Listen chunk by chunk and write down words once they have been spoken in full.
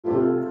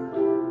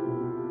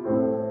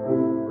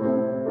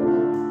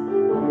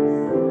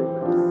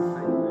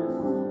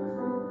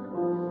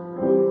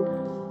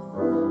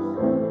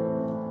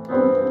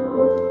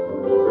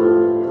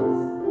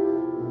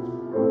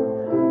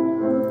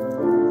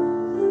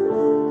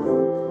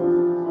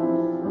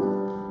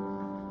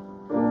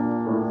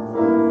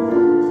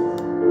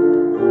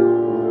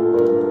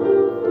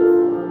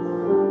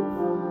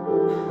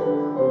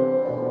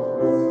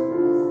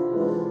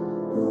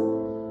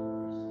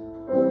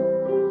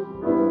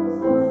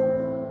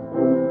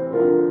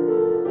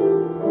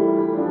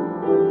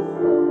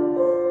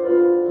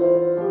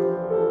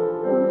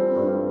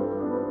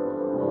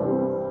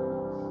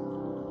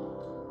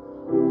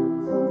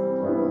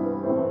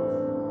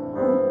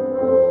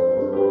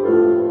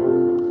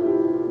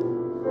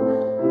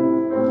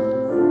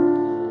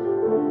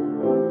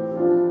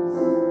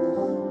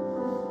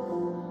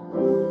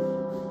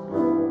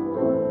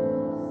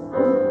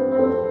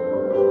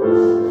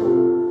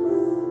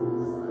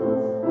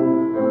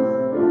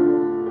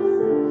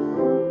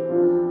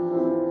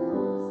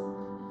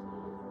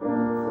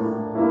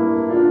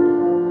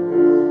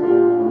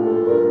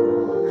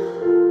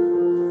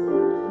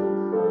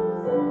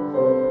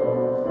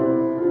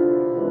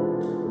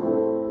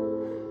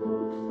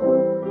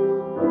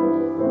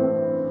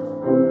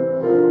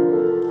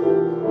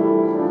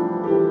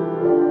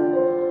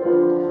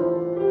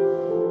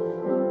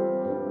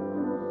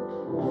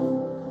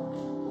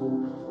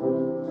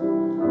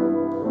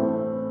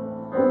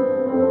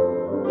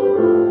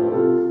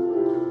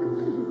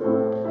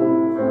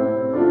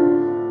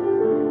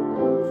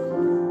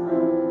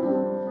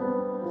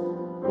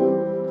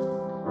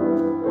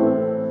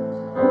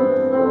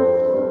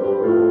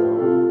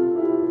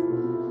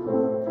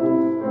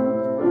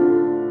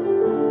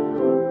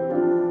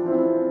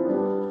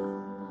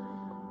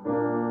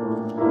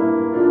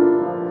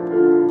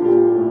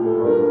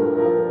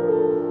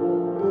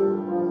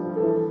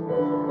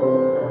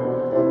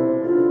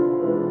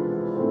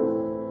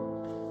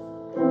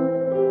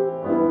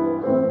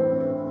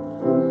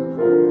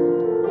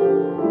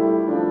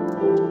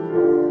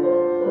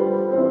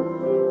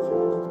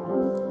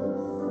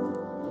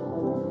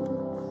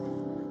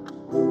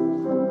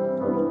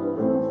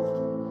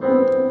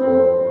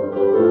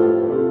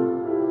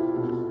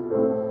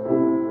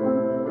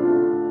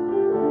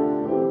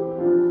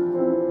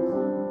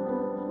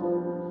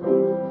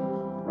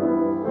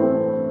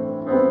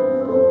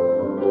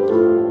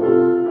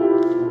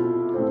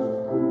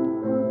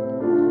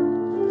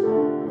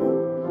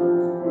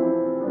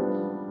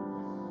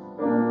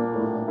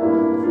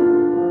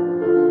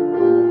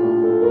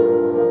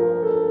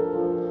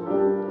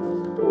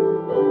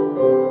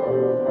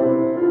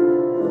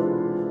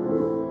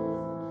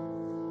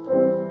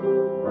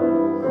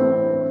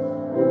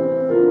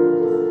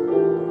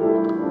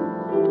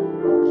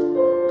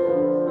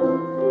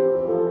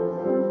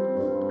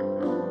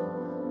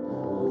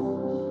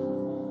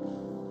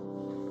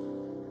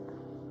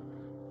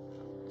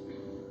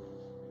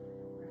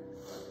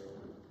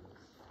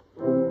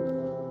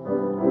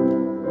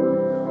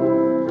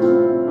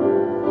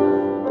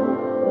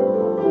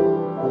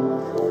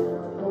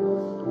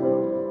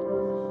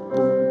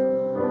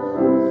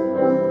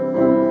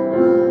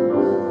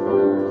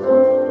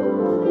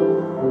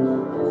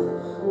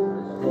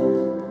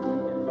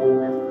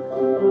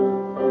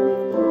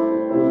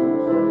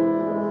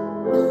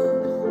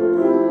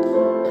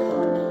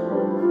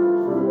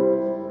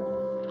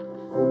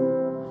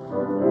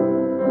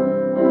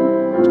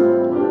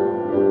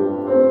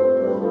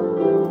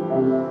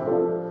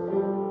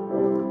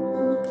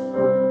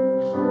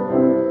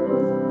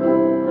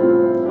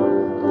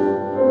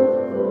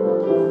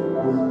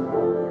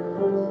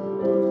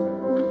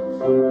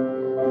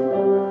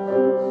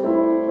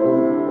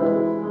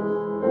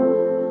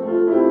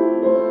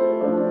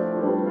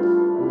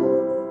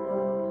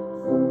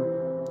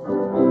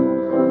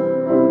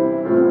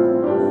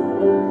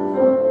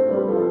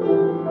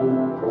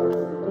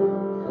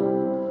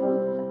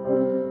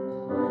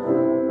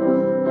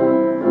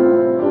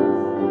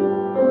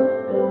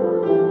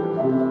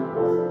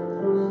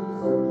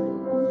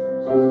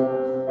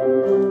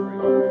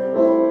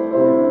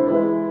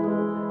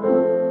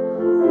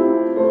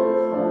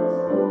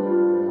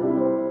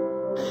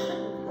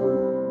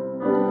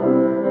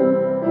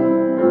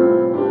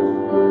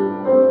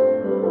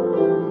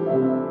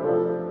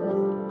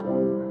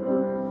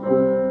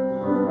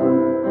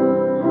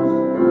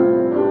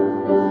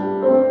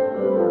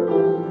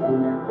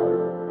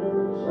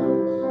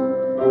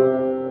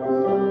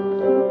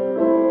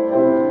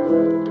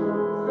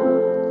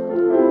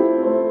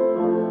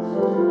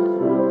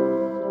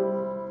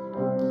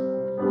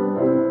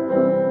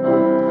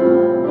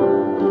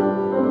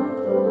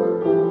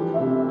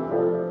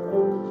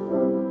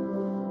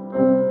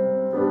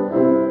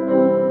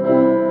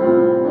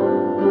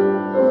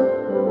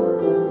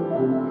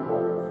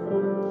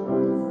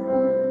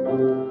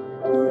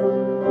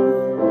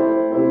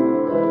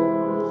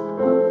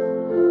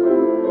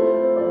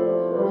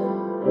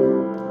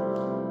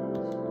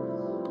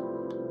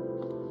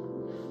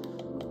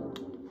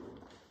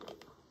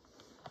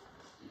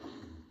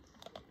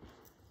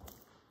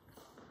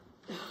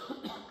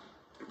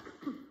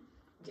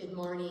Good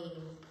morning.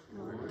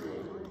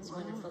 It's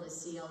wonderful to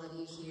see all of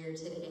you here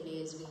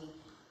today as we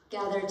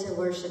gather to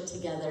worship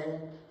together.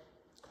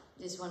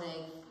 Just want to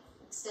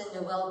extend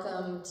a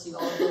welcome to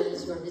all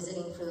those who are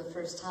visiting for the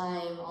first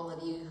time, all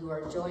of you who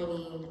are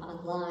joining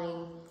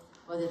online,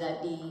 whether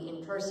that be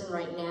in person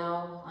right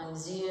now on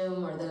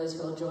Zoom or those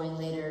who will join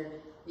later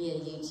via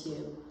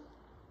YouTube.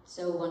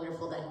 So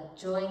wonderful to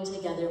join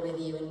together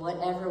with you in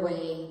whatever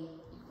way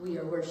we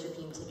are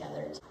worshiping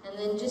together. And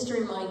then just a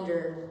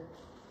reminder,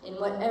 in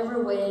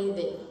whatever way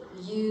that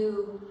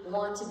you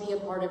want to be a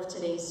part of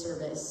today's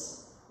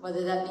service,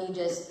 whether that be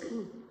just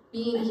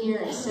being here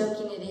and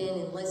soaking it in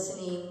and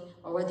listening,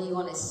 or whether you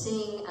want to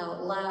sing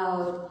out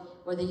loud,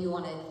 whether you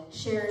want to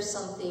share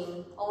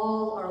something,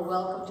 all are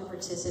welcome to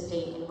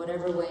participate in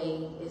whatever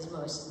way is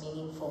most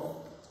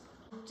meaningful.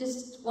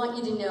 Just want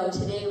you to know,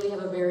 today we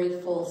have a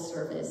very full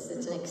service.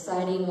 It's an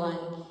exciting one.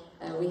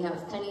 We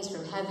have Pennies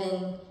from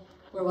Heaven.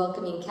 We're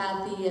welcoming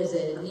Kathy as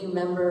a new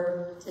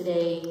member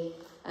today.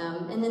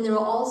 And then there will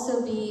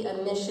also be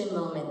a mission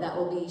moment that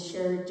will be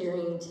shared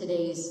during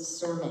today's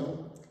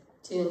sermon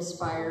to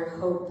inspire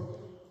hope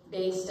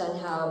based on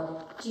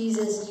how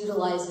Jesus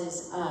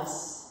utilizes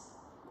us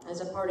as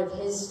a part of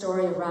his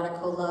story of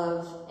radical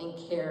love and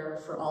care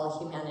for all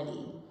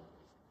humanity.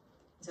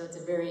 So it's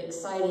a very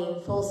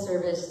exciting full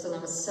service, and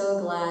I'm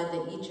so glad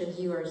that each of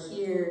you are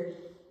here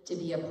to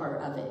be a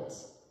part of it.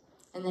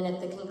 And then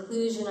at the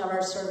conclusion of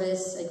our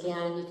service,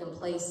 again, you can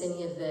place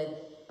any of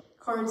the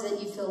cards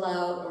that you fill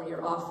out or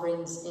your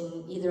offerings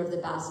in either of the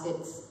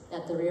baskets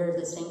at the rear of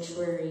the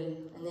sanctuary.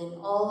 And then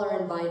all are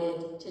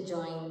invited to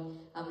join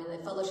in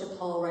the fellowship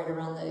hall right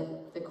around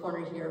the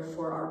corner here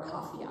for our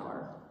coffee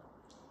hour.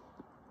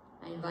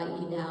 I invite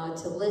you now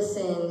to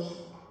listen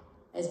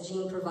as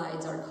Jean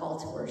provides our call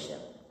to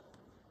worship.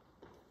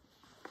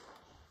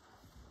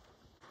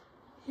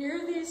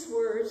 Hear these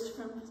words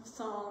from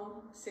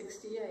Psalm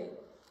 68.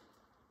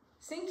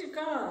 Sing to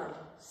God,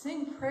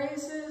 sing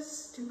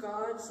praises to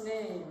God's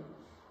name,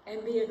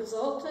 and be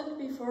exultant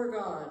before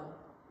God.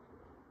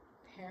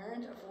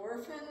 Parent of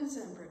orphans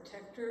and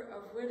protector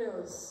of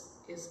widows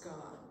is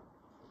God.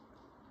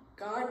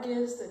 God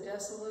gives the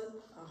desolate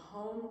a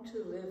home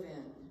to live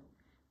in.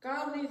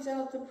 God leads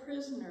out the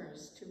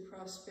prisoners to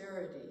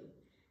prosperity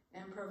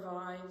and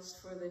provides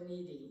for the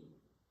needy.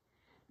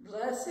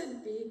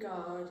 Blessed be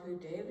God who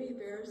daily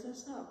bears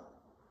us up.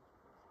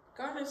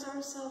 God is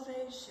our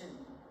salvation.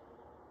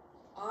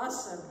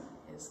 Awesome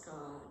is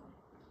God,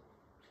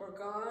 for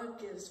God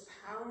gives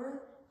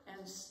power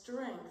and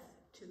strength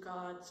to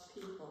God's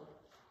people.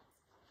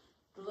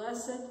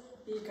 Blessed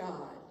be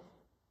God.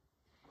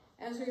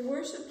 As we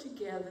worship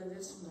together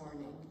this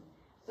morning,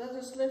 let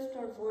us lift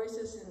our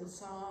voices in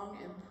song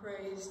and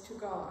praise to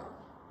God,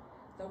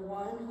 the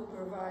one who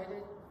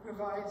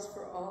provides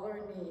for all our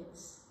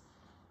needs.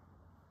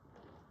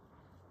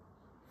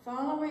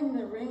 Following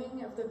the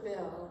ringing of the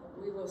bell,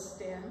 we will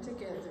stand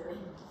together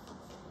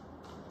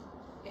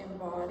in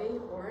body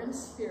or in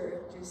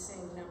spirit to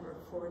sing number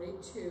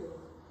 42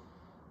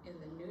 in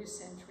the New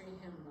Century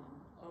Hymnal,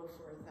 Oh,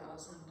 for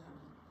 1,000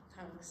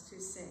 tongues to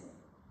sing.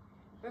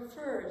 But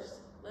first,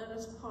 let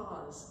us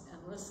pause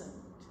and listen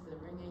to the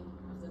ringing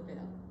of the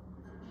bell.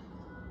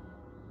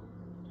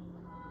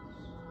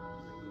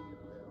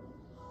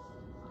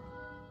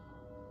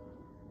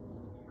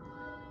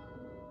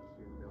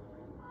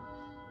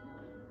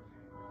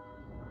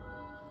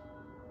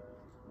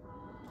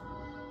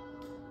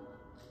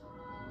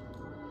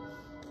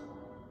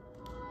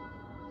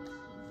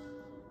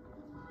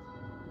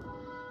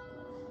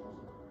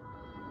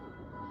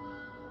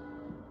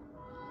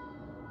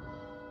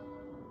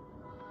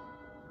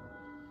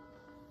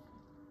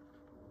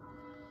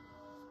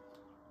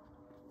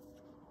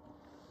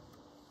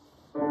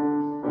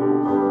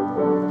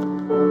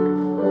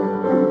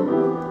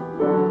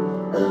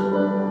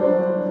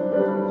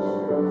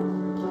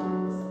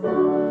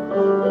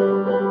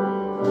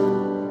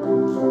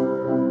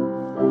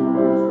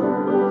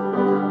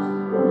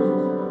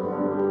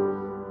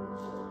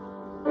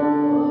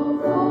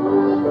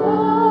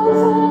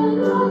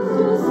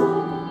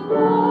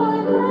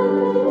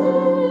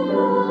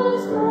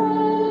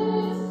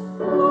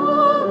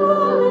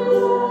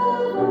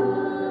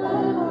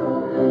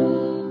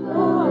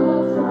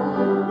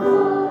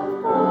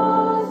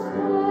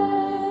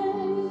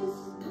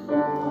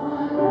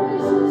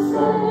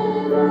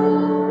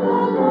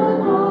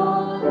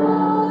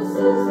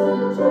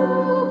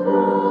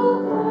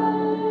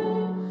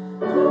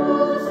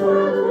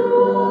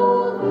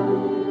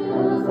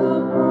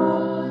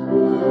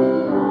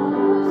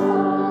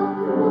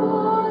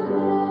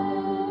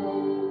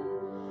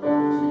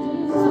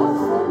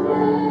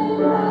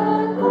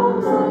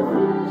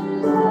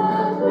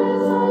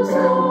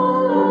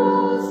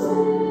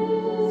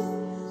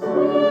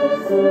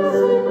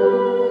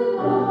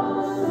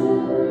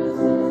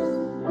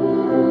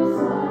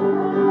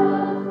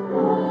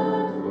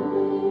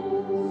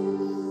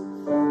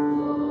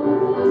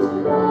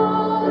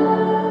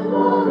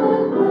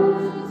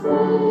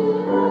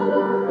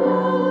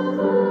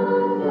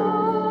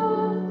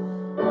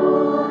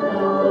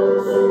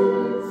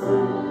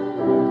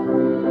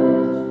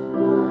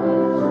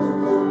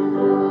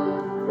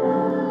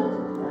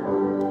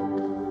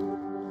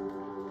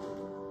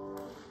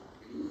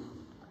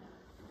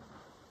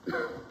 I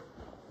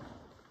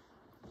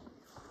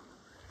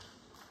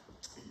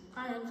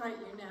invite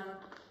you now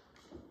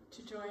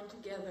to join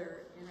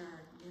together in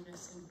our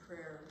unison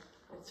prayer.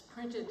 It's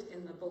printed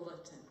in the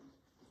bulletin.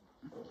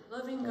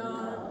 Loving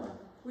God,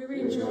 we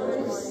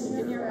rejoice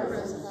in your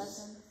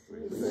presence.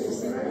 We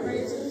sing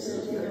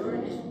praises to your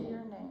name.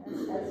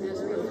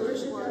 As we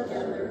worship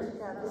together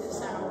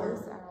this hour,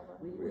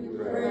 we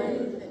pray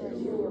that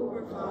you will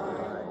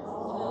provide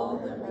all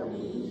that we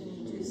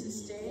need to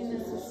sustain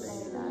us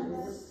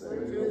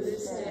through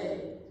this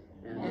day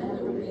and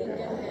the week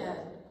ahead.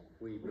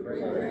 We pray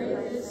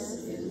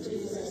this in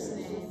Jesus'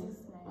 name.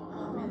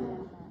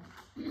 Amen.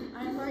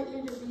 I invite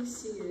you to be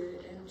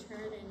seated and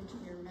turn into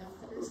your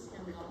Methodist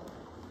hymnal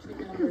to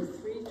number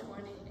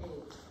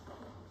 328,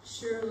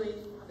 Surely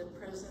the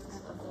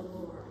Presence of the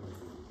Lord,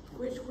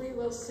 which we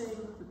will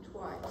sing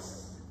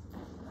twice.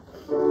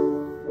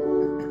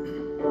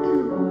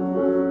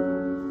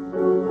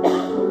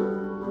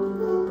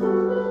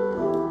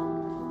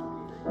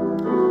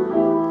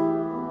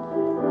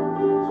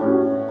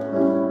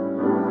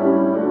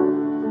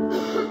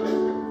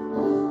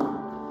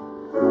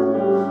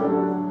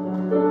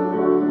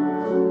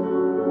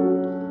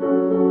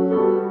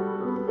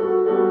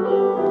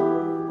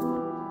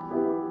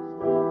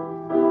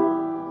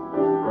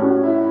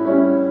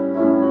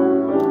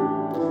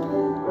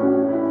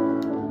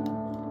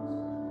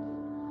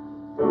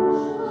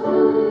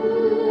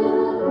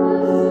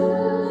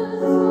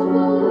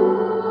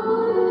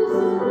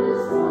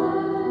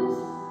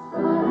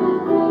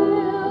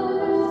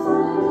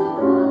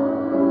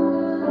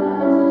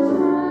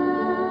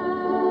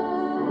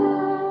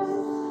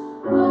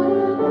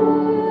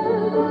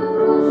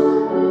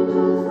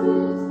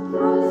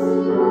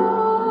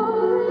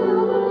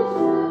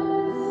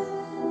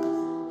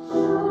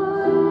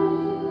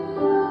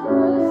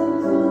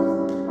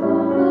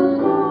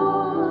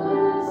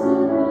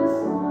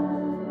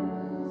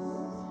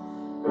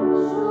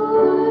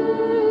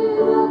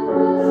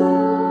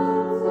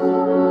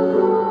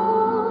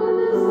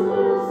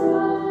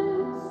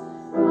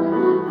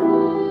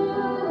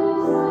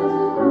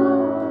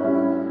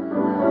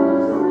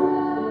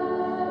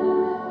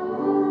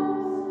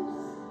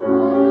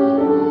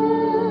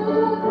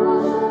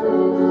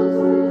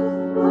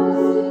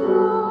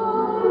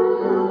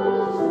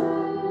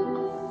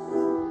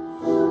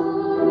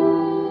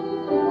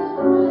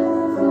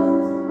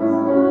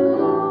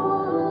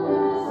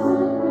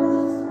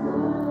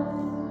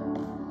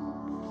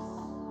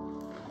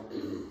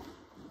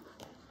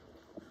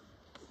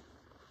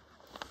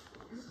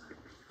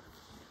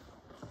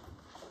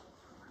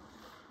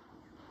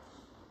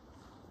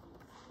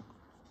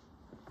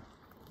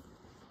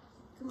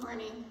 Good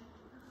morning.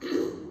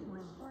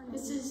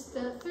 This is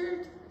the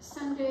third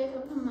Sunday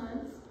of the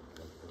month.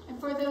 And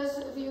for those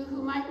of you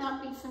who might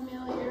not be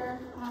familiar,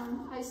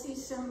 I see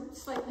some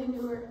slightly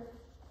newer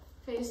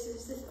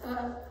faces.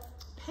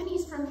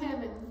 Pennies from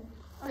heaven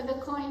are the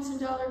coins and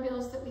dollar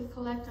bills that we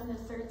collect on the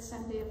third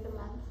Sunday of the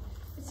month.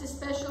 It's a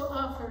special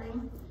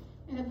offering,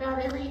 and about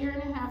every year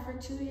and a half or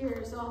 2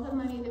 years, all the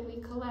money that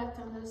we collect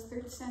on those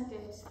third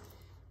Sundays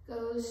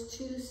goes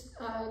to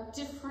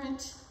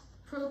different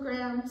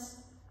programs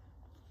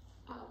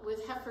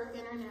with Heifer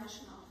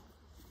International.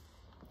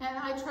 And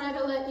I try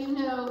to let you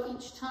know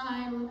each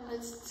time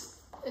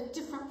it's a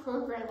different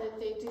program that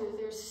they do.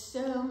 There's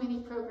so many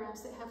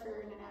programs that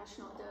Heifer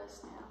International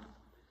does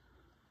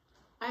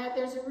now.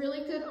 There's a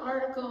really good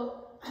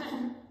article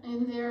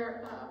in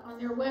their, on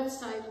their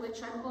website,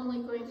 which I'm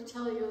only going to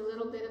tell you a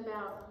little bit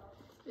about.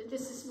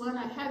 This is one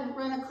I hadn't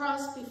run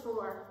across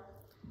before.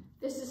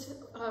 This is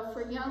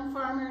for young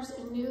farmers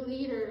and new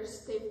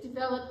leaders. They've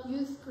developed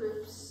youth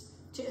groups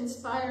to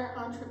inspire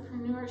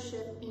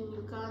entrepreneurship in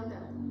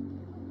Uganda.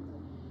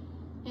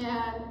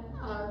 And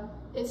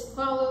it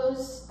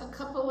follows a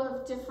couple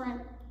of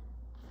different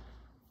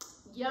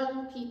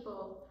young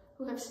people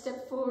who have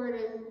stepped forward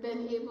and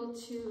been able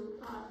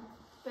to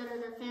better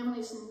their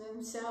families and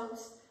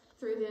themselves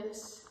through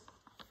this.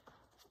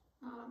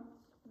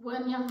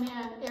 One young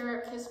man,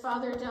 Eric, his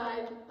father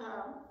died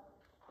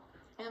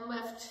and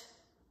left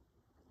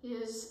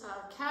his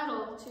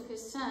cattle to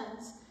his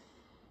sons.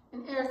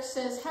 And Eric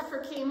says, Heifer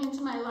came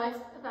into my life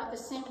about the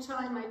same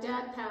time my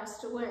dad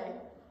passed away.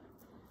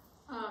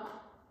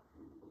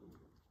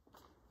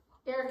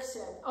 Eric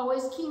said,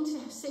 always keen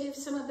to save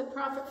some of the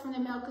profit from the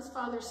milk his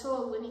father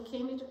sold. When he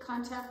came into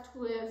contact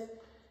with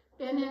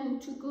Benin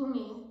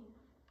Tugumi,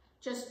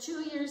 just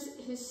 2 years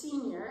his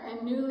senior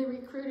and newly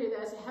recruited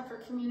as a Heifer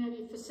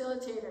community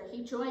facilitator,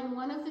 he joined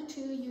one of the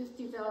 2 youth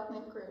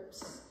development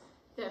groups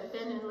that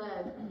Benin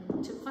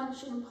led to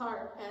function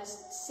part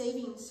as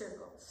saving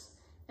circles.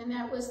 And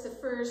that was the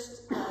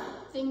first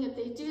thing that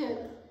they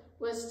did,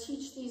 was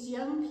teach these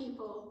young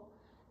people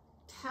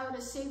how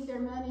to save their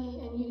money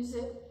and use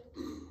it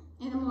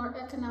in a more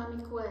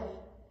economic way.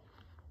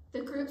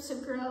 The groups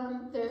have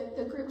grown,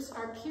 the groups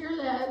are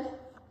peer-led,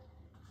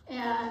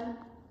 and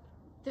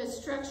the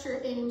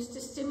structure aims to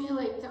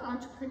stimulate the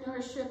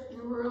entrepreneurship in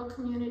rural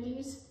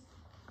communities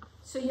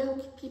so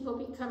young people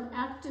become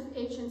active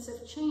agents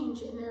of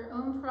change in their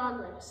own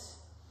progress.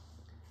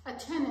 a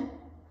tenet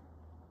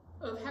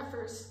of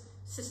Heifer's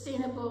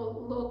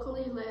sustainable,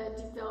 locally led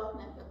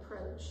development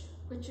approach,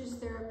 which is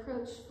their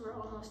approach for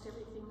almost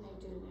everything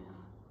they do now.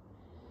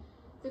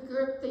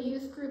 The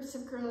youth groups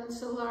have grown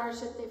so large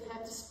that they've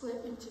had to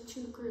split into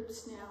 2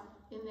 groups now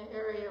in the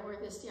area where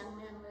this young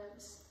man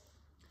lives.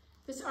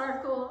 This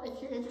article,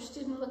 if you're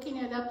interested in looking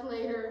it up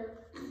later,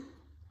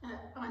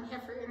 on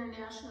Heifer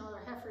International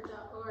or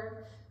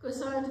heifer.org,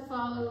 goes on to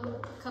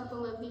follow a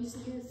couple of these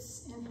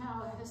youths and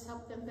how it has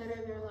helped them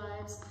better their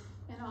lives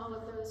and all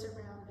of those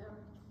around them.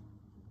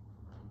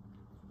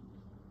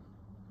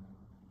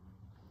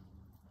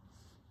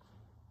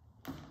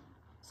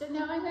 So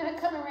now I'm going to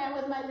come around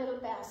with my little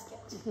basket.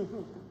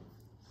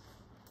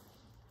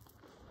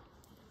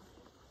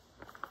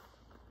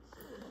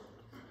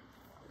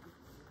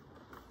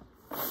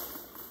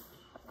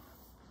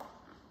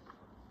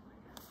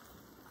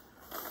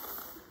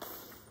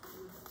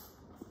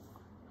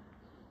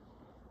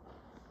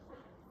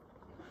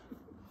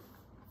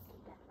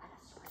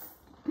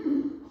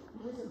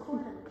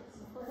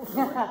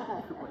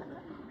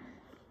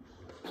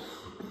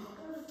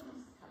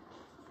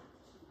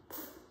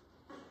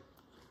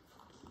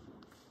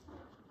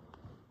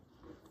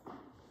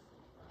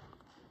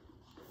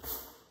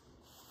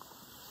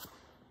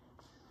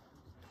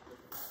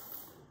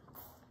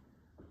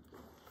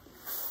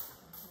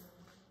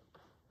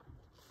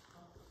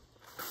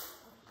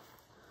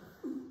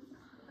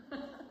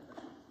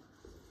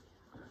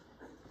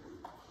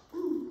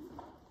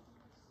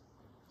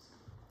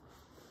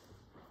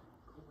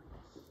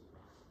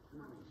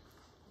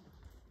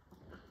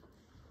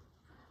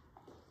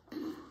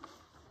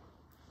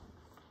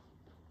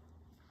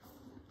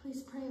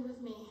 Please pray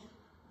with me.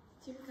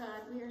 Dear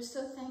God, we are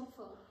so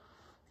thankful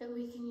that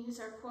we can use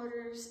our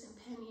quarters and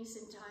pennies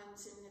and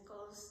dimes and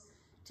nickels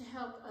to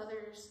help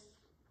others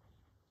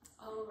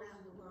all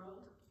around the world.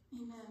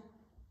 Amen.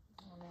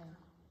 Amen.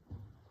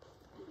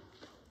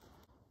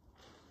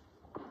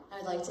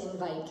 I'd like to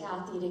invite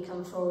Kathy to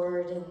come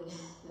forward and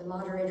the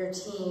moderator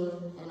team,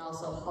 and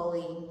also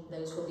Holly.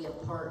 Those will be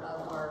a part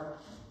of our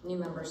new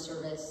member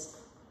service.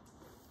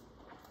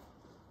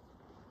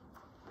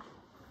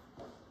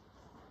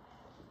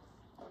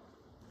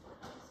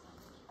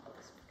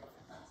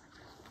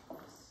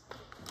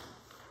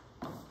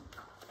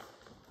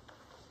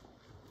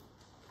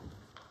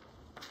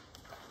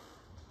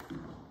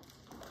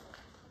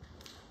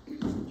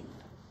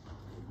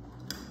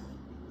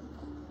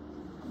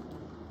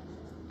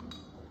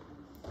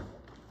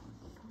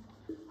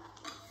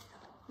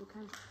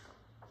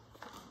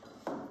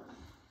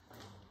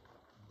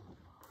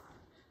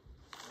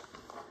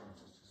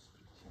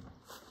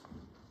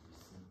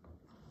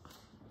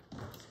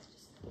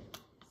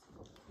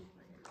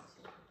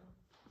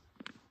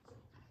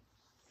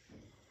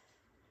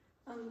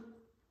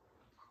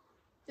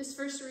 This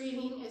first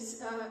reading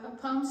is a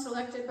poem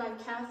selected by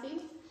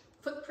Kathy,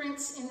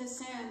 Footprints in the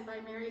Sand by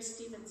Mary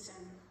Stevenson.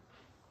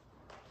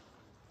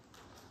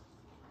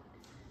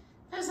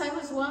 As I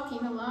was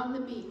walking along the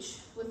beach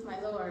with my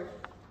Lord,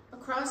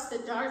 across the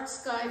dark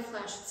sky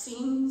flashed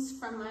scenes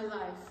from my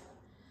life.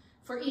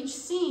 For each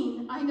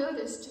scene, I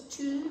noticed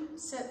 2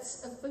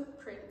 sets of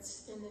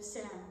footprints in the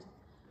sand,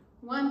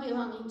 one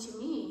belonging to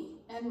me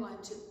and one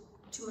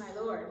to my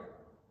Lord.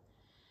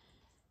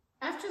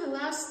 After the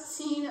last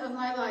scene of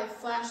my life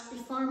flashed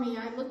before me,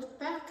 I looked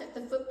back at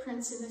the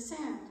footprints in the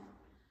sand.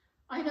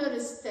 I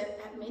noticed that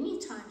at many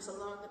times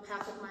along the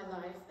path of my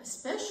life,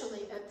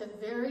 especially at the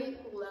very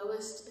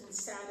lowest and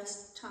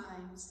saddest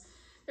times,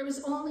 there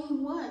was only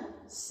one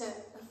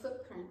set of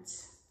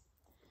footprints.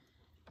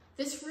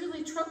 This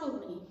really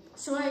troubled me,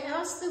 so I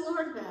asked the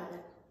Lord about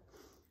it.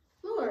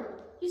 Lord,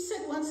 you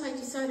said once I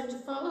decided to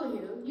follow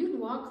you, you'd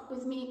walk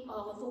with me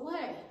all of the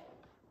way.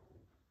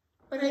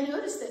 But I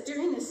noticed that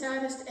during the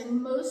saddest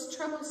and most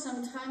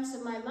troublesome times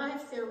of my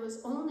life, there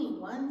was only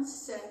one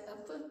set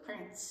of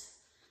footprints.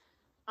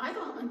 I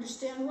don't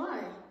understand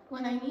why.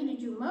 When I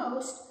needed you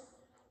most,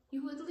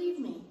 you would leave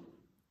me.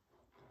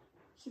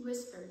 He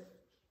whispered,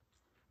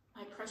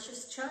 my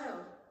precious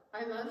child,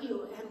 I love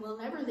you and will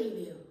never leave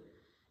you.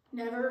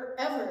 Never,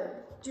 ever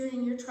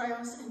during your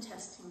trials and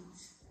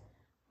testings.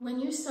 When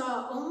you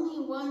saw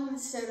only one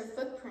set of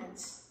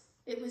footprints,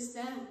 it was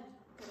then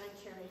that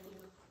I carried you.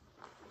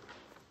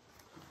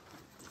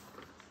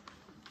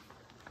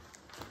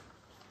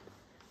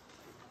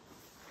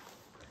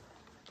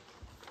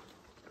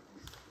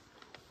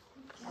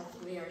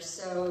 We are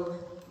so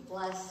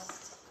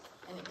blessed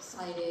and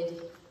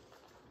excited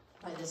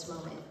by this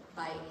moment.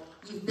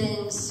 You've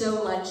been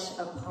so much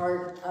a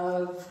part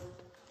of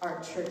our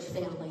church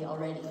family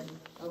already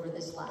over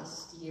this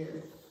last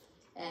year.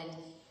 And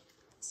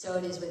so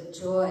it is with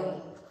joy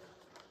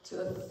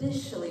to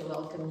officially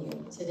welcome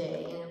you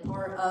today. And a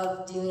part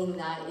of doing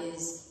that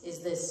is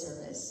this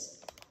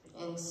service.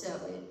 And so,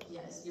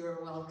 yes, you are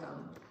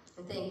welcome.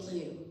 And thank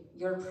you.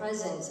 Your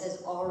presence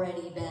has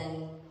already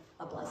been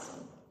a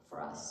blessing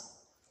for us.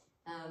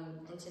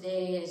 And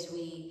today, as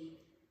we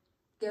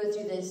go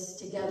through this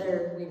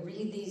together, we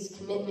read these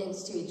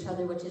commitments to each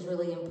other, which is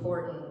really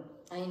important.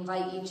 I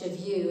invite each of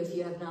you, if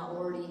you have not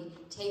already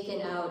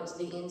taken out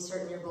the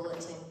insert in your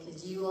bulletin,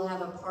 because you will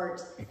have a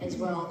part as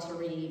well to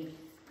read.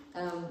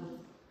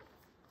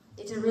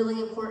 It's a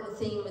really important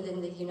thing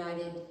within the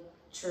United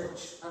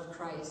Church of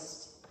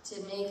Christ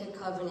to make a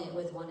covenant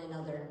with one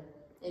another.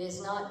 It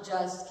is not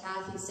just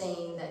Kathy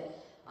saying that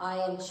I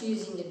am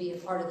choosing to be a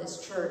part of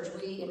this church.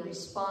 We, in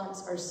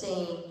response, are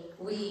saying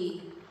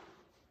we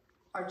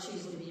are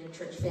choosing to be your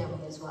church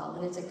family as well.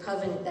 And it's a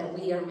covenant that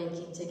we are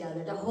making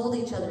together to hold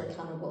each other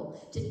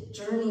accountable, to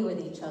journey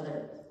with each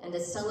other, and to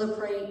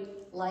celebrate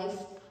life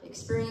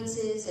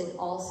experiences, and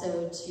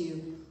also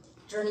to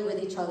journey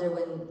with each other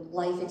when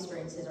life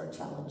experiences are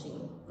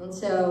challenging. And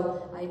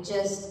so I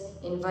just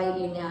invite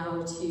you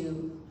now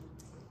to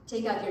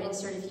take out your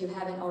insert if you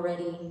haven't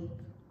already,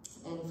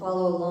 and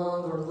follow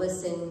along or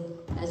listen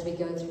as we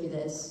go through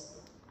this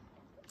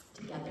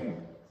together.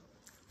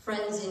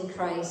 Friends in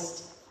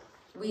Christ,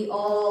 we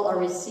all are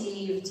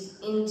received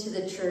into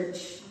the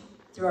church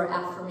through our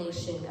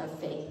affirmation of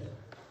faith.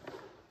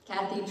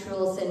 Kathy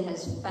Truelsen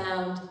has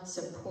found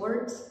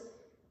support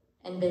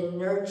and been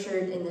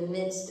nurtured in the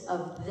midst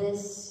of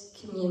this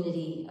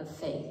community of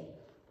faith.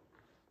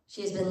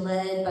 She has been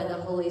led by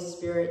the Holy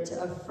Spirit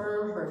to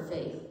affirm her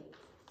faith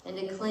and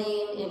to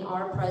claim in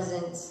our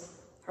presence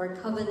her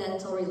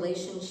covenantal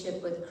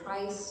relationship with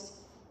Christ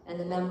and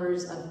the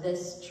members of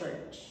this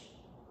church.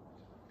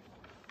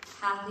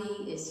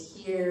 Kathy is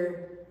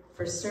here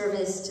for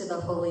service to the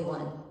Holy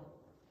One,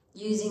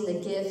 using the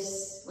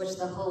gifts which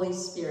the Holy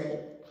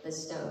Spirit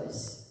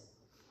bestows.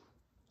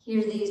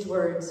 Hear these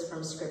words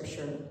from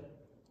Scripture.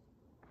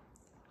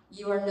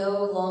 You are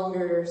no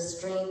longer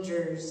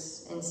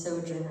strangers and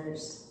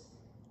sojourners,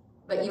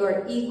 but you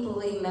are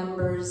equally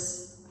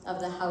members of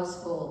the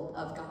household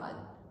of God,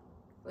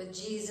 with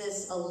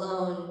Jesus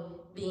alone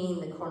being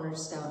the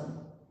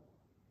cornerstone.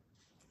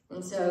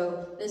 And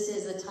so this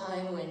is a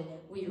time when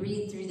we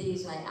read through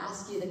these and I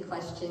ask you the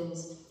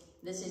questions.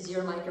 This is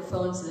your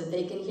microphone so that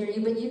they can hear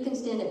you, but you can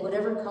stand at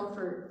whatever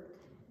comfort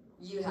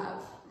you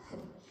have.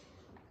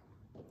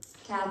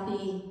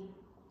 Kathy,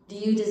 do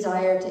you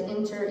desire to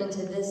enter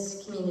into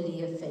this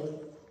community of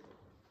faith?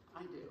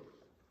 I do.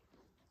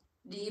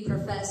 Do you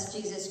profess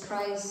Jesus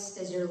Christ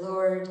as your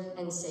Lord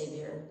and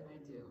Savior?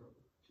 I do.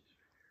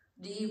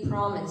 Do you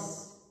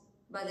promise,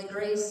 by the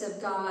grace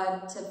of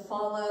God, to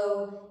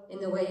follow in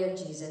the way of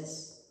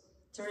Jesus,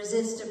 to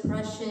resist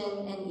oppression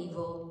and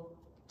evil,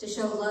 to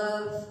show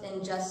love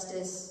and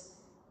justice,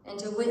 and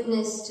to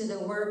witness to the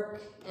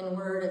work and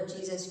word of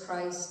Jesus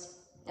Christ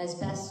as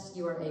best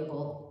you are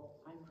able?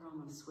 I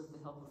promise with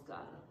the help of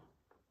God.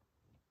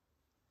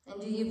 And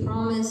do you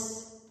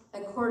promise,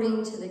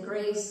 according to the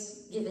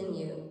grace given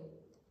you,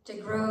 to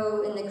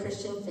grow in the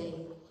Christian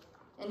faith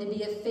and to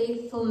be a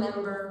faithful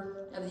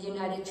member of the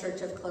United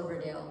Church of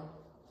Cloverdale,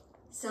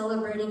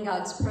 celebrating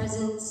God's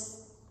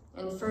presence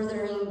and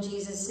furthering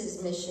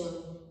Jesus' mission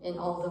in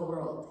all the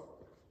world?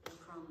 I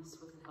promise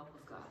with the help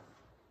of God.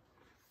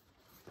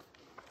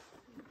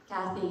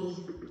 Kathy,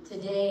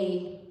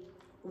 today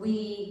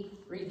we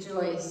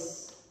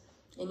rejoice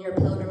in your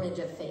pilgrimage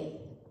of faith,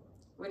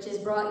 which has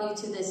brought you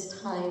to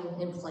this time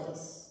and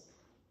place.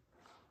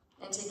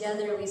 And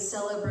together we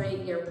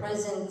celebrate your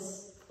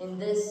presence in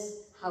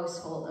this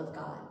household of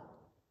God.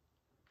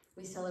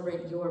 We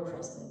celebrate your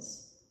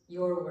presence,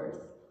 your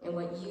worth, and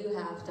what you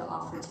have to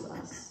offer to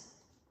us.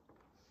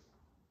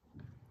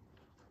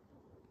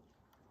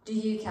 Do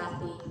you,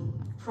 Kathy,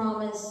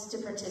 promise to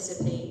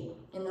participate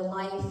in the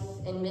life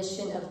and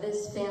mission of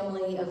this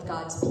family of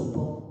God's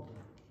people,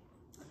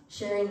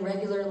 sharing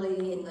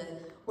regularly in the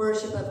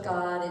worship of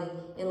God and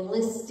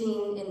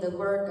enlisting in the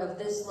work of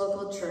this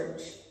local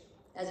church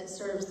as it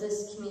serves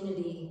this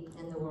community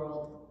and the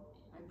world?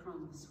 I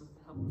promise with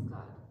the help of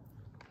God.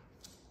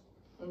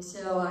 And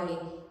so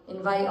I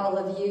invite all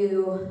of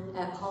you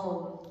at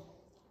home,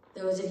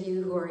 those of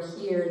you who are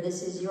here,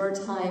 this is your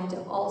time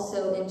to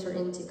also enter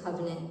into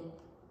covenant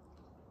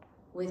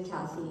with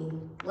Kathy.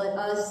 Let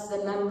us,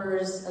 the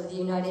members of the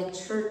United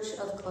Church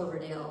of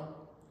Cloverdale,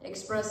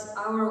 express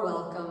our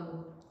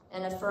welcome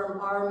and affirm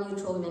our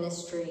mutual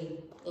ministry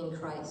in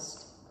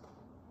Christ.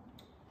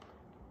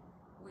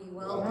 We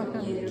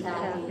welcome you,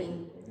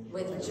 Kathy,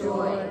 with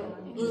joy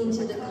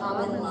into the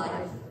common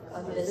life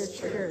of this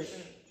church.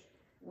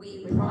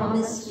 We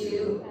promise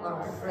you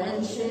our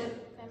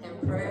friendship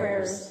and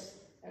prayers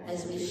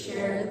as we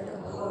share the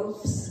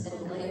hopes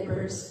and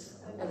labors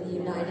of the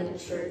United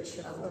Church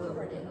of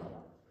Cloverdale.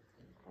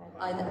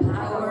 By the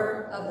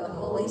power of the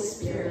Holy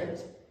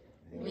Spirit,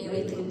 may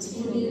we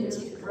continue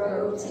to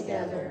grow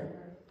together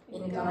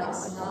in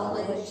God's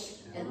knowledge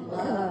and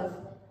love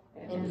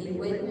and be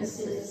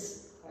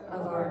witnesses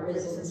of our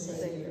risen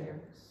Savior.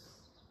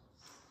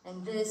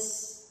 And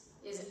this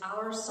is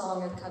our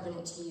song of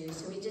covenant to you.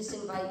 So we just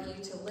invite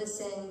you to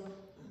listen,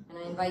 and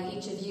I invite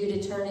each of you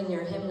to turn in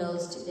your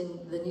hymnals in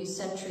the New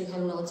Century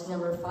hymnal to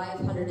number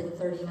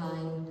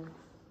 539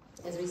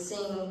 as we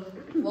sing,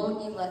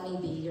 Won't You Let Me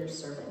Be Your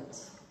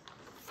Servant?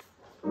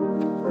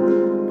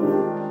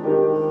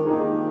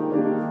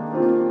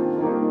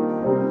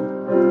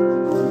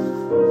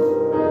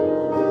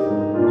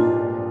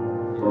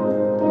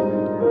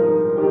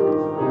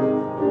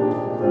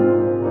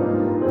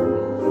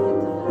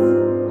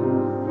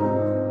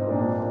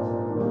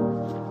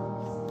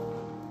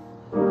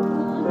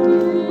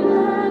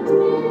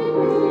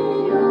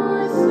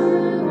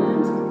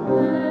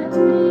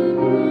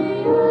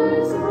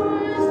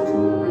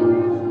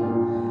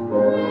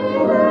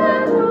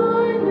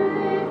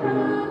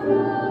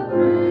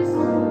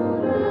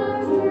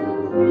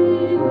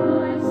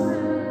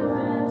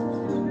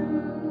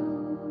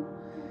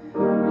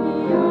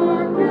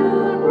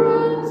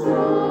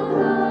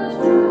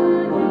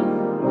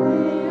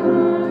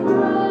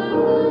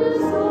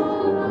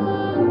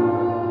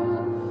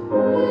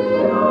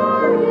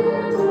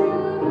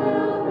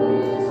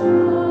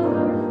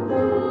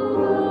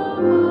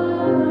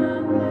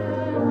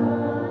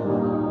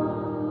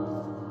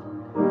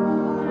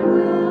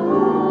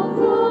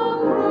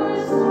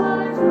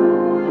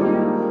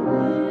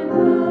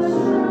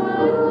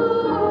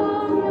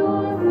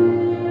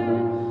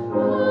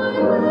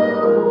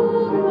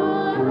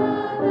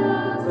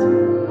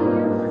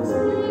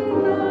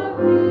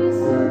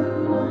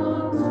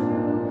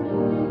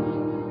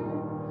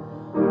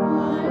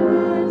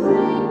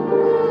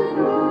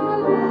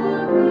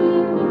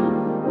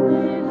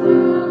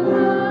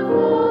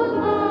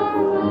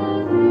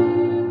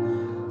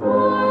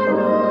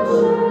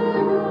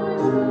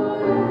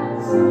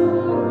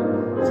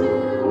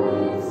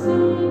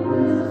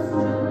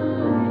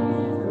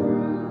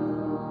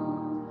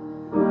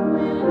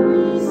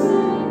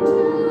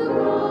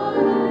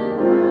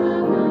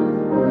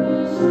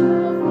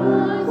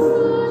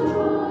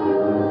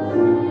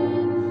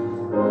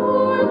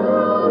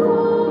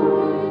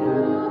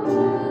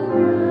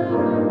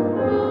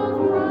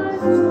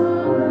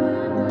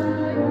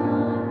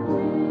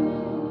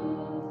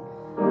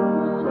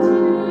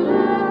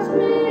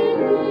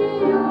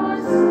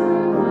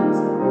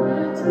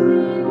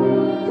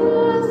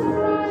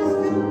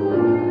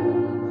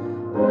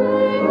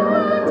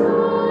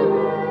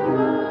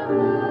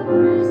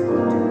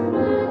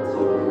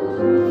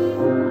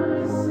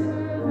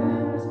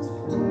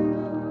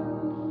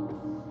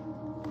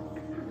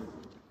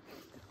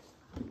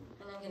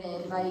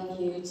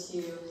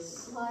 you to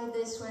slide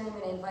this way. I'm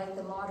going to invite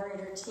the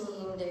moderator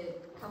team to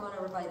come on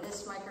over by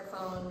this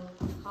microphone.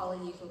 Holly,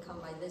 you can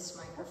come by this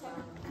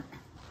microphone.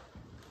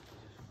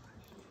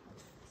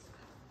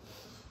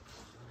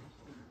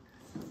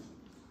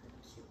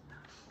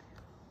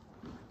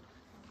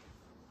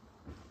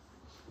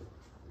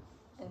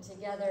 And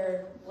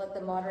together, let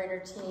the moderator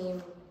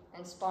team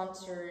and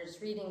sponsors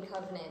read in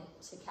covenant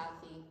to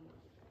Kathy.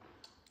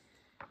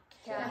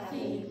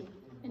 Kathy,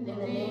 in the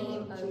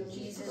name of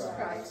Jesus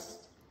Christ,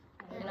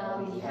 and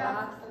on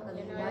behalf of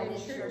the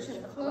United Church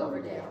of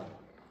Cloverdale,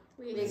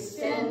 we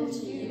extend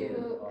to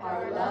you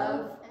our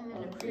love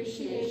and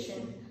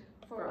appreciation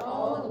for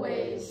all the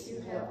ways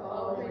you have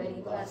already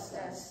blessed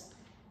us,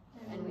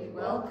 and we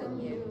welcome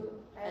you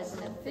as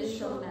an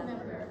official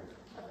member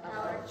of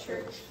our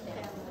church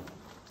family.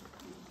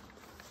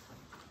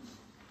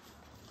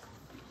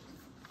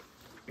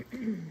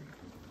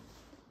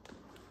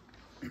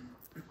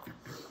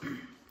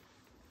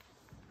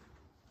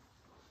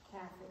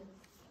 Kathy,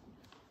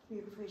 we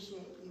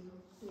appreciate you.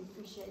 We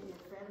appreciate your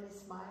friendly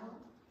smile,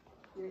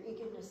 your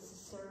eagerness to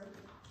serve,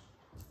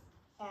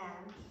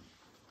 and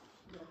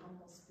your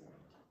humble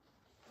spirit.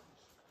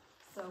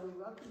 So we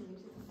welcome you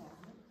to the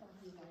family of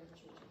the United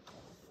Church of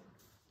Cloverdale.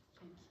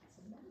 Thank you. As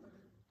a member,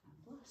 I'm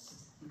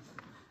blessed.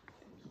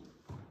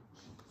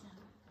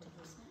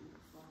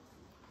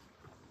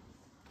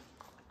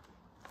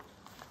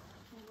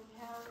 And we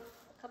have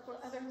a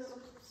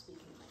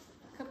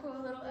couple of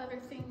little other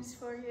things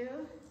for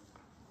you.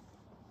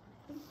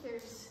 I think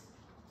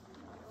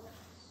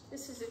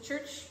this is a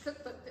church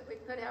cookbook that we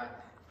put out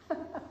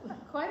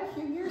quite a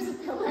few years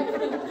ago, I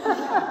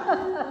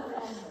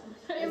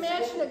think.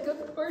 Imagine a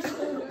good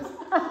portion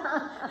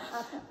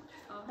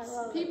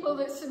of people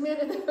that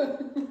submitted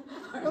them.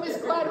 It was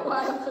quite a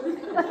while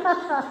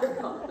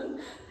ago.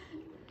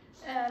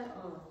 And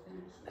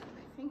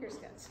my fingers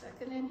got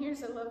stuck. And then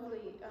here's a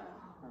lovely,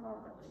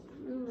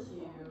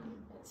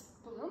 it's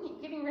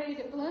blooming, getting ready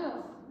to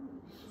bloom.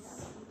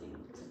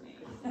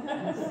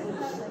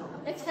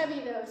 It's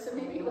heavy though, so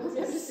maybe we'll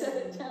have to set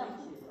it down.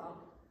 I'll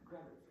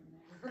grab it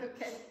from there.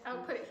 Okay, I'll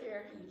put it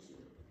here.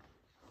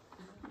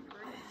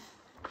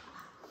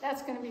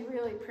 That's going to be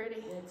really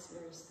pretty. It's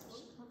very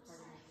special.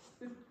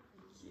 Thank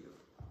you.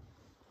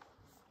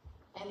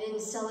 And in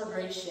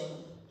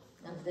celebration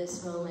of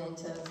this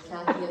moment of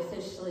Kathy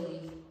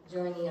officially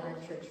joining our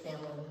church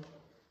family,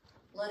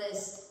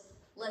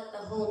 let the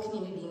whole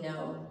community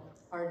know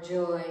our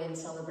joy and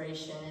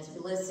celebration as we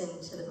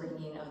listen to the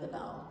ringing of the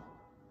bell.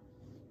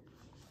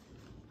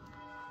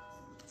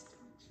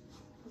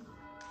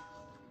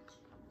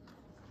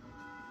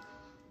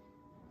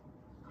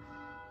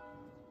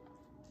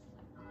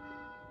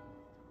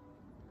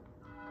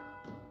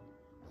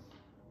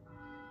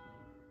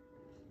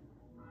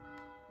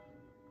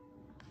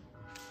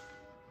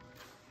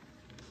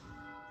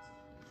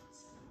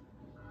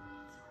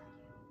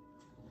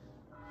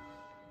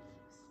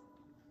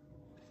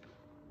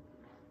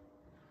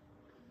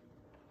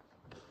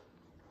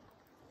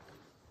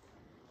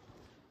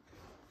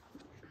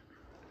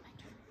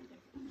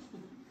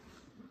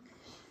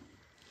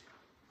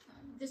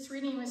 This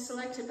reading was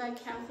selected by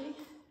Kathy.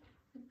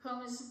 The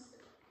poem is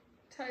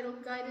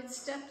titled Guided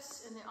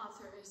Steps, and the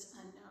author is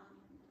unknown.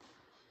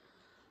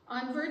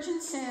 On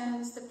virgin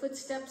sands, the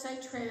footsteps I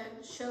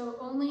tread show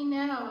only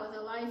now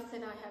the life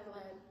that I have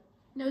led.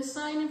 No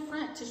sign in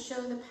front to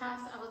show the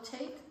path I'll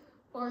take,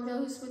 or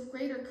those with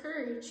greater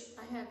courage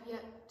I have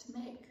yet to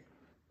make.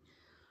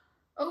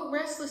 O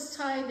restless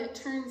tide that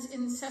turns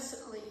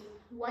incessantly,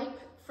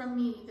 wipe from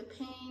me the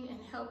pain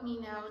and help me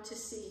now to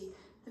see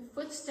the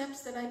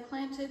footsteps that I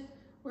planted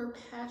were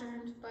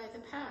patterned by the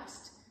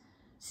past.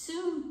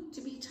 Soon to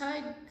be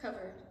tide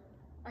covered,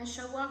 I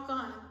shall walk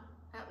on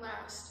at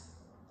last.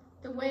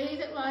 The way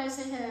that lies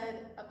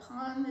ahead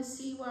upon the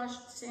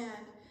sea-washed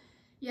sand,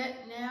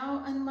 yet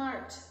now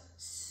unmarked,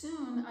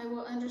 soon I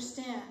will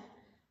understand.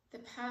 The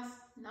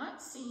path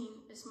not seen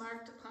is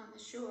marked upon the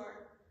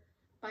shore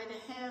by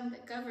the hand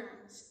that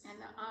governs and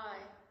the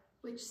eye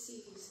which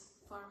sees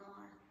far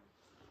more.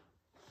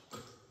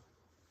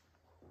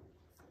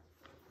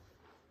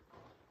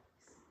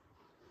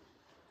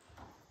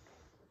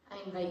 I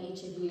invite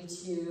each of you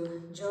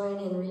to join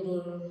in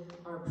reading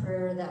our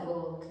prayer that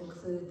will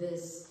conclude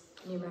this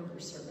new member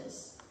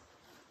service.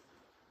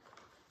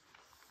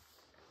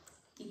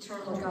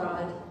 Eternal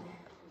God,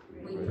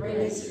 we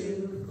praise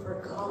you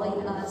for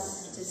calling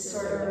us to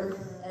serve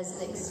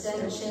as an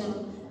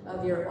extension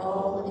of your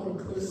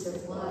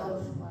all-inclusive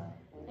love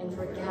and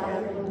for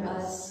gathering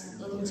us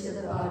into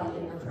the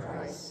body of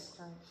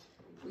Christ.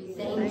 We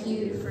thank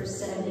you for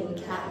sending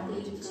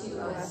Kathy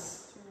to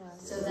us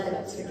so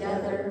that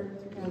together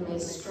we may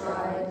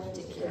strive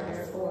to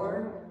care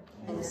for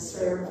and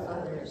serve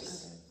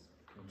others.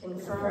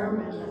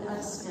 Confirm in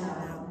us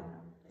now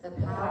the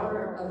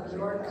power of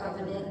your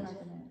covenant,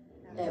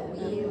 that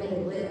we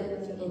may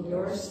live in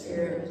your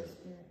spirit,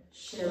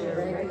 share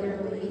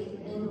regularly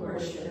in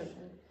worship,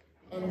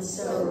 and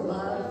so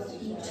love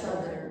each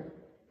other,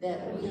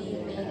 that we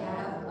may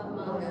have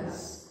among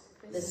us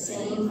the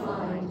same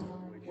mind,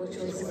 which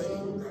was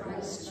in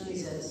Christ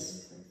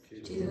Jesus,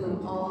 to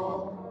whom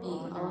all be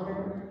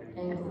honor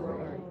and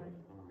glory.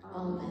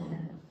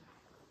 Amen.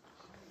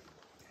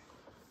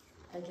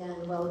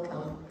 Again,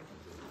 welcome.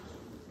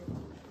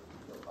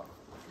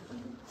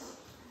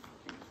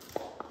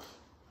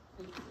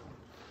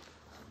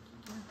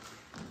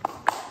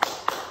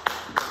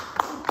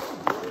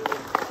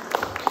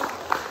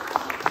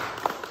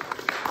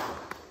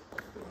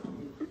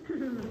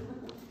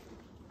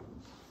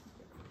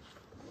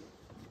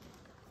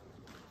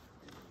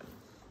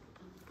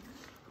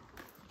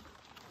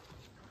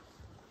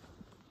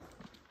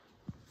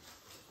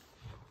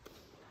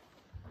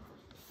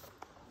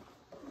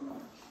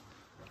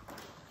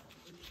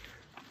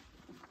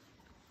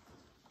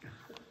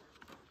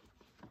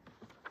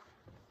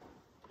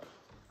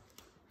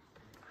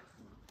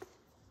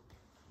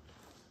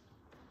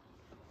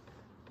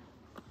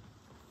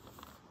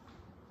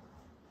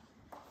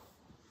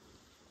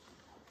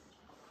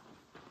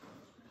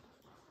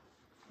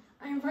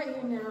 I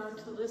invite you now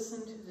to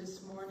listen to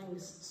this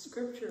morning's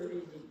scripture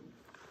reading.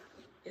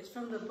 It's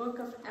from the book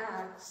of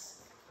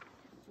Acts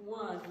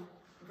 1,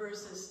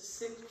 verses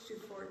 6 to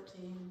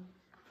 14,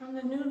 from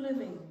the New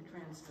Living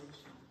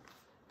Translation.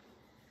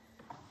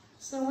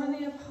 So when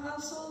the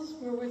apostles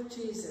were with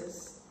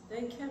Jesus,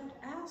 they kept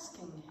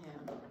asking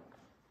him,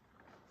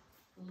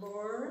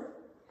 "Lord,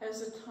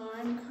 has the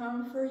time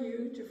come for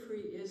you to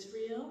free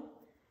Israel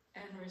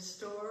and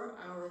restore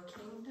our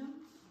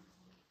kingdom?"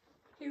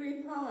 He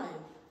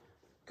replied,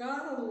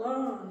 "God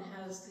alone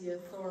has the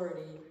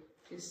authority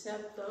to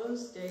set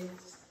those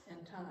dates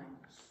and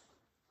times,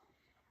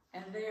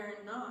 and they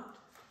are not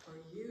for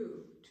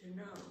you to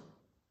know.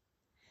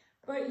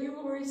 But you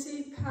will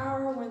receive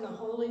power when the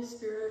Holy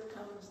Spirit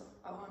comes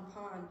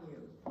upon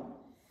you,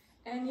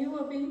 and you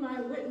will be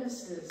my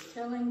witnesses,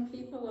 telling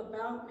people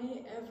about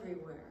me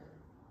everywhere,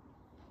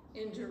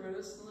 in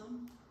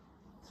Jerusalem,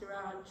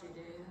 throughout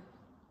Judea,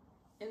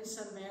 in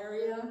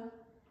Samaria,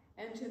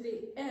 and to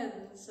the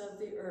ends of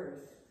the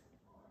earth."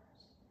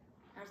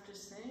 After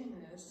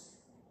saying this,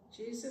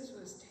 Jesus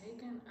was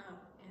taken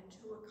up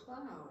into a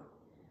cloud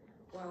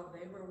while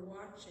they were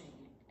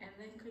watching, and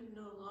they could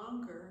no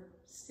longer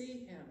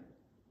see him.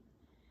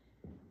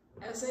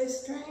 As they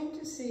strained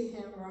to see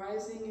him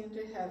rising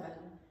into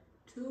heaven,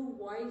 two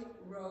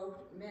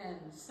white-robed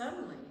men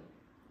suddenly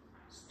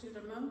stood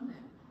among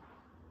them.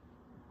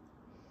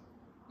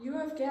 "You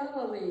of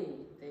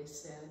Galilee," they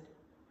said,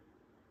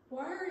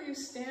 "why are you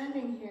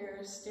standing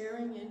here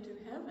staring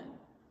into heaven?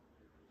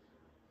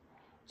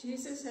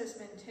 Jesus has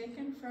been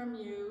taken from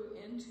you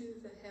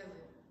into the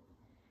heaven,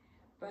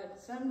 but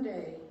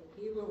someday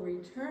he will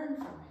return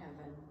from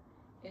heaven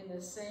in the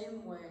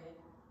same way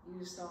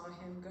you saw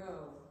him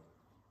go."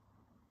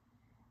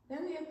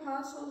 Then the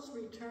apostles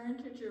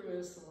returned to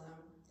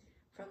Jerusalem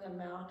from the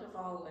Mount of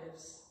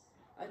Olives,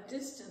 a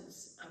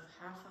distance of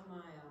 1/2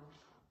 mile.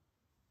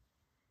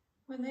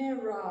 When they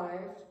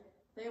arrived,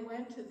 they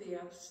went to the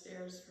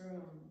upstairs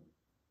room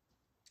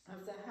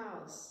of the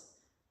house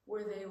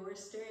where they were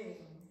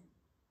staying.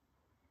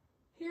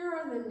 Here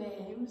are the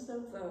names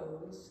of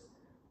those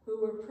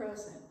who were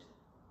present: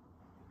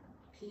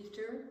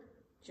 Peter,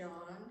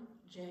 John,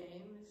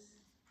 James,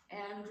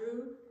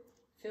 Andrew,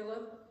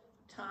 Philip,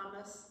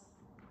 Thomas,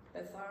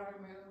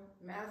 Bartholomew,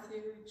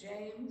 Matthew,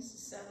 James,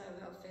 son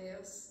of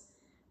Alphaeus,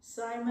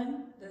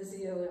 Simon the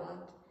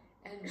Zealot,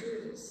 and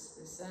Judas,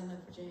 the son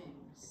of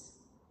James.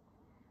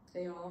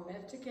 They all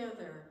met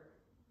together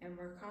and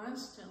were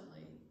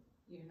constantly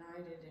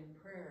united in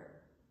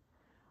prayer,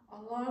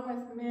 along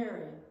with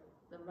Mary,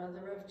 the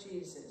mother of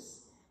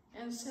Jesus,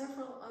 and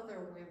several other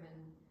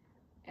women,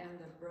 and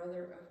the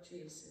brother of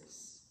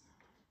Jesus.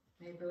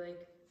 May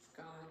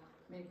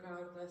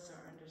God bless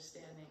our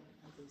understanding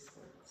of these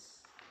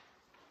words.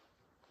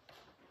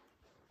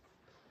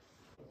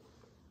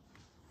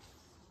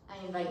 I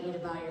invite you to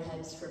bow your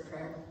heads for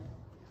prayer.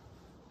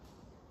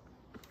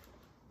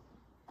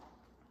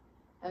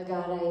 Oh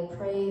God, I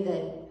pray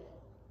that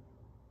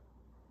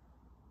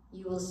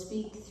you will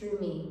speak through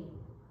me.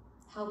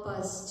 Help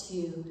us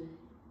to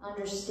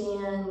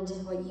understand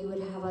what you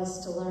would have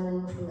us to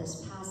learn from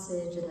this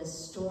passage and the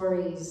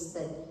stories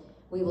that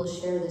we will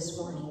share this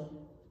morning.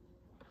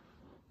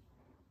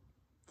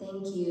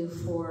 Thank you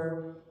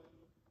for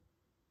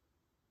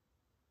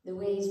the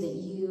ways that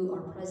you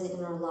are present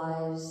in our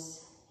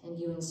lives and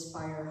you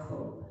inspire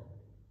hope.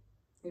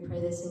 We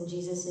pray this in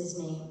Jesus'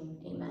 name,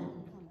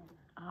 amen.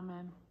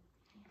 Amen.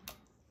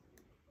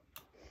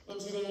 In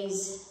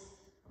today's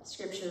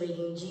scripture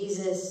reading,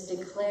 Jesus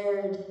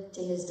declared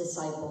to his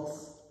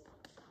disciples,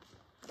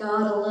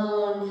 God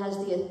alone has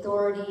the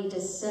authority to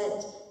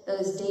set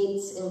those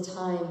dates and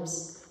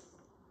times,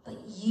 but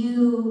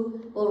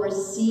you will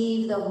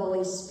receive the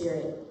Holy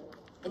Spirit,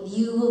 and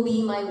you will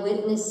be my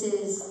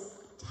witnesses,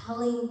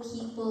 telling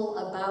people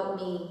about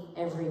me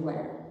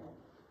everywhere.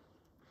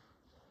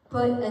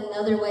 Put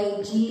another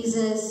way,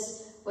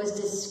 Jesus was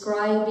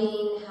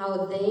describing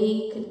how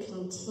they could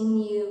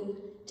continue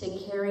to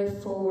carry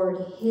forward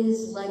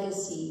his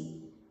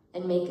legacy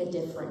and make a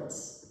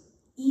difference.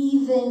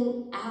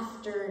 even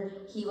after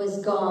he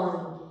was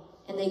gone,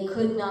 and they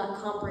could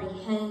not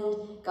comprehend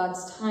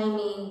God's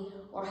timing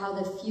or how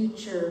the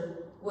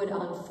future would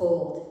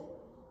unfold.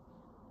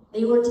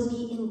 They were to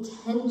be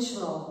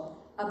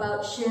intentional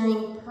about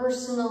sharing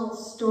personal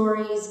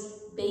stories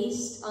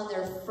based on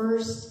their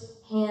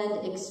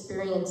first-hand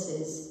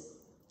experiences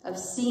of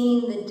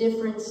seeing the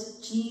difference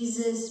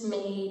Jesus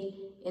made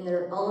in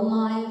their own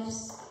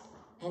lives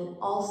and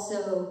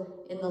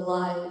also in the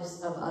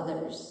lives of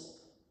others,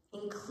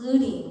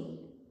 including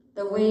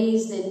the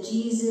ways that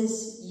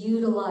Jesus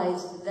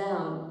utilized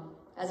them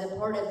as a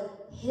part of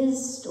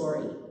his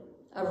story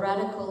of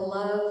radical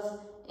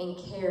love and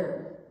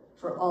care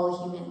for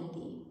all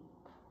humanity.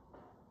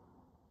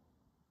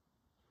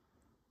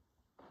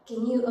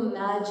 Can you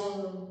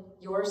imagine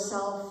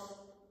yourself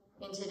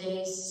in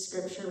today's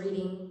scripture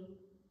reading?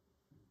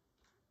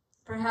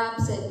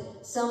 Perhaps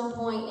at some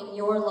point in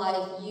your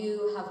life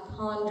you have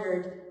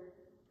pondered,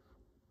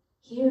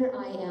 here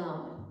I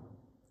am,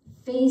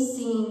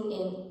 facing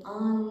an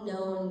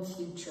unknown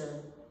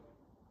future.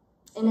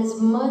 And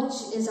as much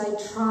as I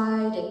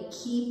try to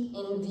keep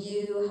in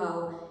view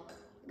how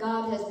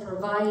God has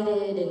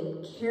provided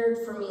and cared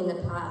for me in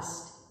the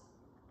past,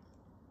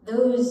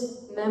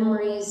 those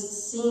memories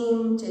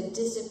seem to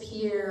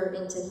disappear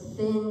into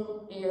thin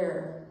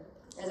air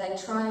as I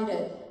try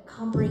to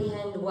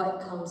comprehend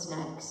what comes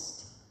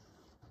next.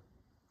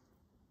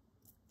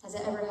 Has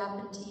it ever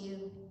happened to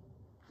you?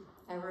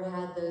 Ever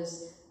had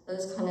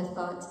those kind of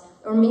thoughts?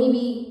 Or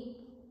maybe,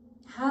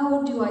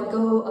 how do I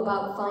go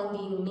about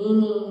finding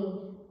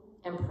meaning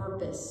and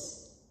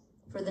purpose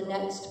for the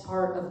next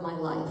part of my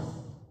life?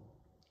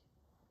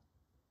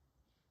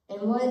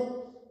 And what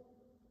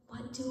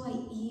do I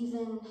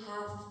even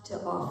have to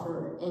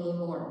offer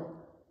anymore,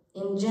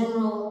 in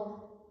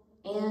general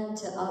and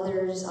to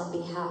others on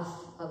behalf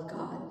of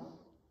God?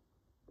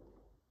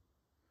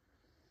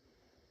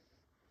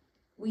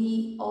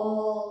 We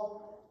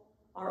all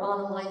are on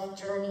a life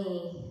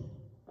journey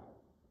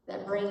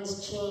that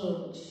brings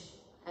change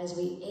as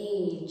we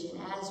age and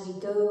as we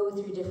go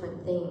through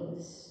different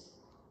things.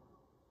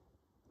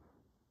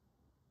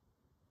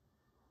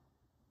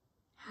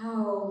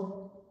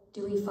 How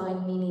do we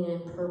find meaning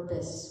and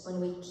purpose when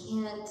we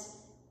can't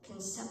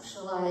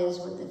conceptualize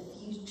what the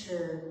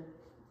future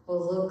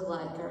will look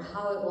like or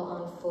how it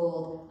will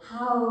unfold?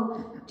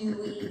 How do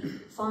we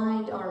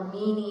find our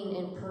meaning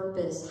and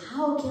purpose?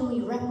 How can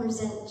we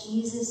represent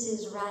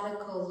Jesus'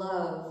 radical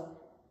love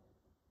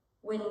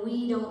when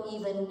we don't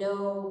even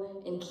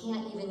know and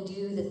can't even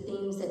do the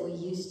things that we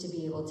used to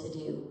be able to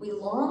do? We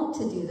long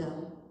to do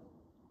them,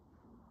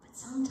 but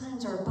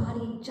sometimes our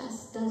body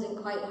just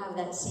doesn't quite have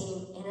that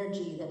same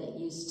energy that it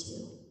used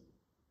to.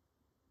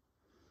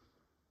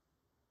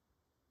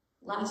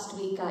 Last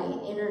week, I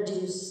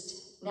introduced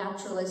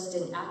naturalist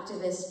and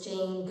activist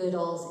Jane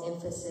Goodall's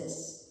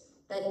emphasis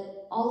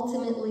that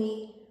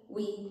ultimately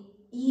we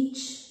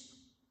each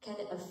can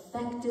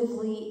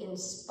effectively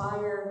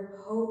inspire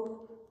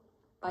hope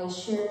by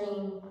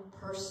sharing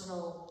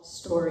personal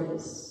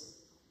stories.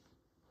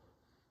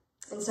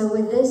 And so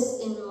with this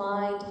in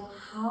mind,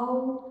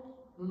 how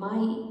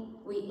might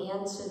we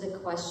answer the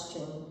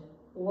question,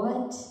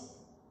 what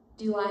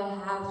do I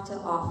have to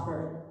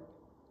offer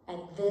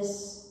at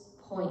this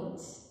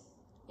point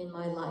in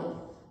my life?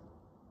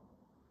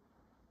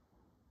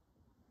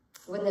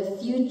 When the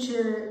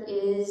future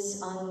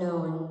is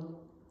unknown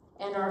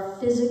and our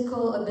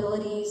physical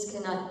abilities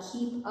cannot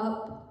keep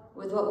up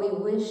with what we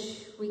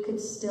wish we could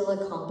still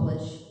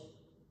accomplish,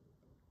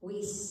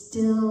 we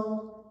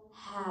still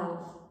have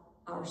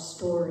our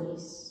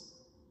stories.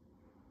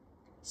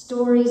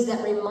 Stories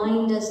that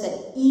remind us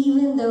that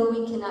even though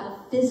we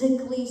cannot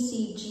physically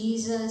see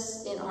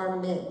Jesus in our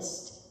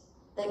midst,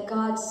 that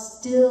God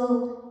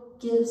still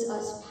gives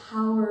us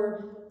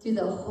power through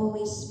the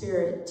Holy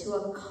Spirit to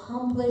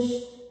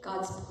accomplish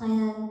God's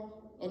plan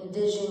and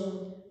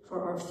vision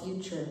for our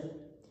future.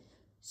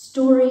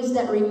 Stories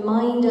that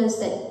remind us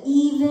that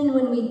even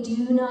when we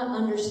do not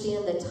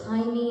understand the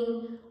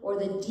timing or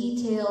the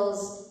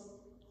details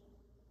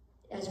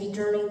as we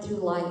journey through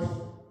life,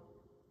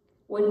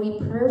 when we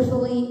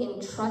prayerfully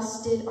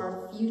entrusted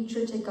our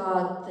future to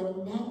God,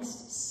 the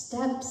next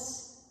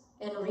steps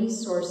and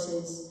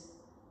resources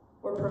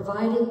were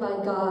provided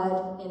by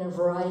God in a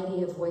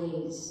variety of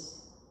ways.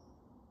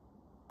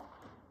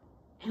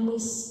 And we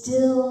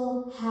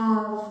still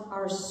have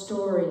our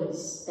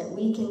stories that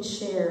we can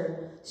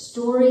share,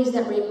 stories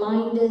that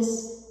remind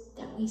us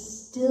that we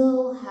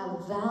still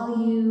have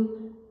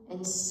value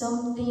and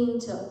something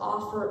to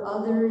offer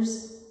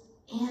others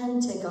and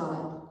to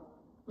God,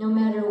 no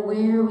matter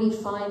where we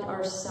find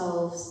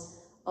ourselves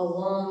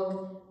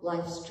along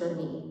life's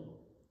journey.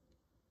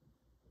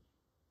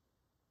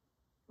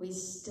 We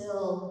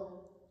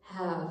still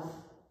have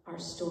our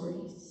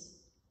stories.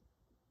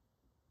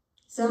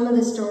 Some of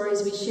the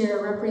stories we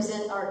share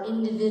represent our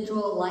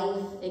individual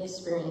life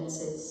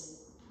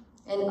experiences,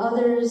 and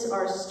others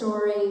are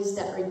stories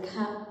that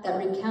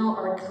recount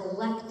our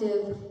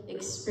collective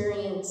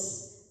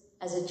experience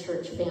as a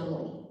church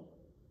family.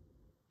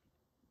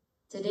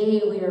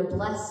 Today we are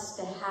blessed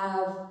to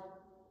have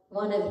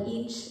one of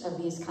each of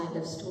these kind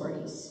of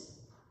stories.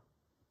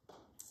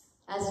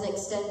 As an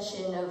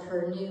extension of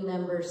her new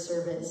member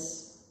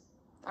service,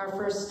 our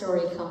first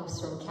story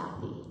comes from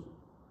Kathy.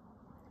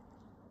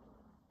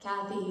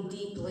 Kathy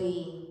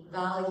deeply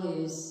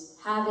values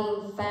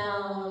having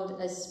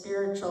found a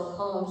spiritual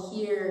home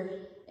here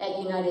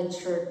at United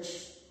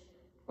Church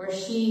where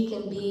she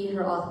can be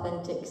her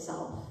authentic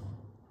self.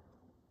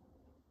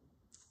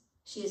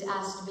 She has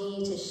asked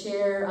me to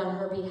share on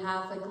her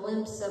behalf a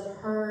glimpse of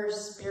her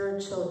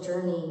spiritual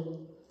journey,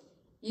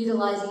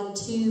 utilizing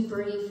 2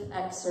 brief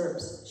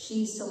excerpts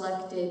she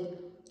selected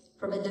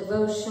from a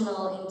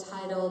devotional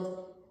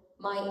entitled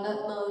My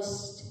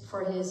Utmost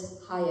for His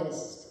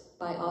Highest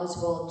by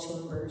Oswald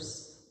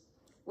Chambers,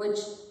 which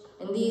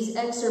in these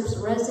excerpts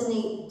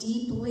resonate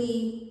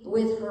deeply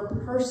with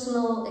her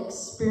personal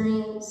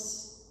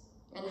experience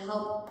and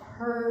help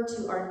her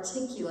to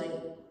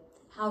articulate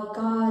how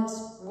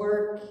God's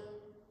work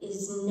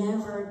is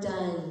never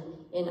done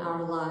in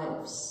our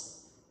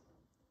lives,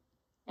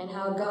 and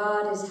how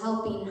God is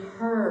helping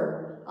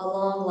her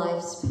along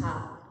life's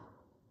path,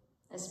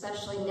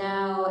 especially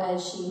now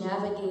as she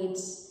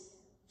navigates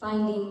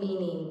finding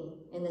meaning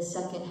in the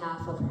second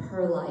half of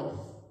her life.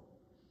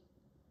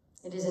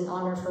 It is an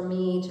honor for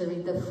me to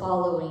read the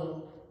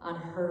following on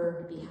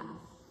her behalf.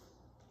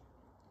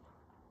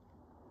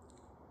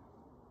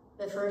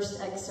 The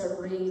first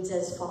excerpt reads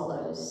as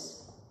follows.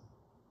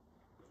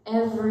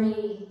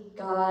 Every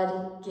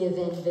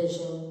God-given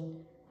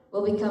vision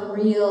will become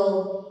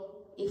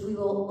real if we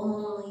will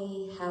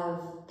only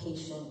have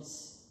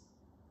patience.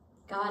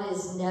 God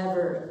is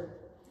never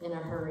in a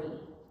hurry,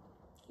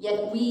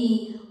 yet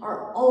we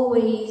are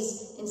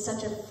always in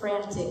such a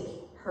frantic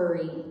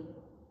hurry.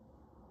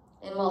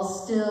 And while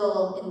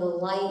still in the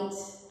light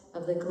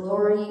of the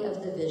glory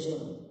of the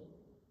vision,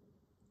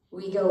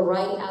 we go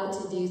right out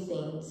to do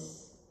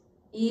things,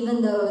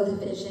 even though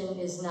the vision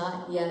is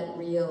not yet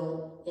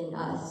real in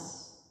us.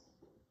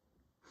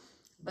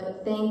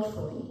 But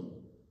thankfully,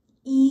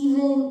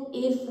 even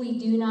if we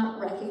do not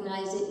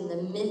recognize it in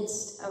the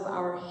midst of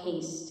our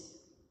haste,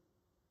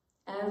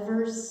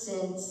 ever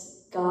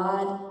since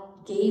God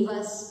gave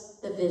us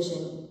the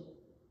vision,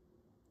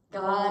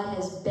 God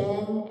has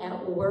been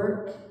at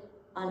work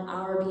on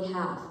our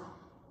behalf,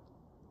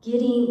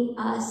 getting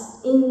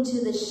us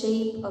into the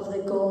shape of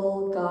the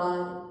goal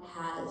God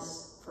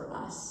has for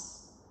us.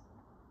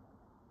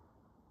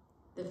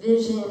 The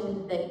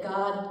vision that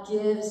God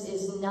gives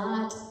is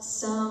not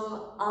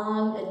some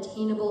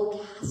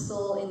unattainable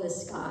castle in the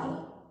sky,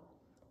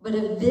 but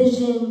a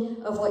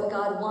vision of what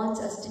God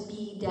wants us to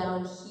be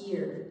down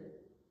here.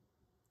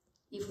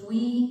 If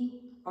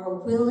we are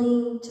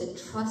willing to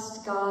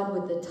trust God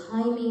with the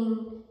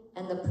timing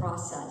and the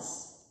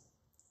process,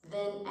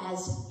 then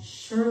as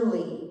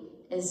surely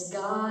as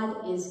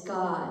God is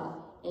God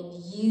and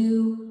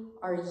you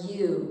are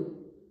you,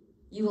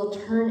 you will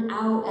turn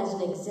out as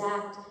an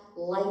exact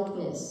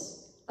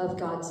likeness of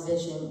God's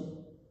vision.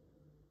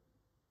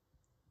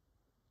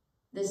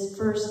 This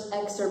first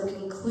excerpt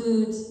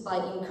concludes by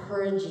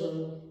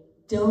encouraging,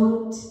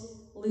 don't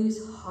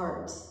lose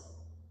heart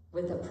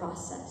with the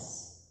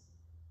process.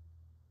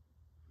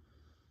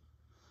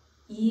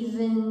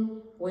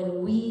 Even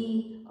when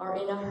we are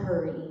in a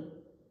hurry,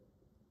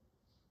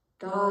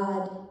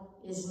 God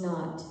is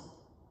not,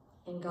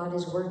 and God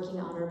is working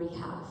on our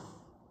behalf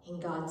in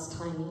God's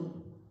timing.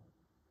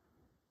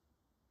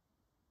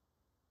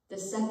 The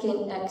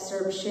second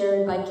excerpt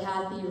shared by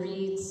Kathy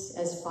reads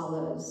as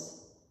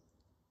follows.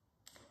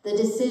 The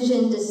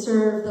decision to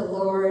serve the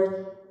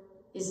Lord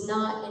is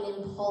not an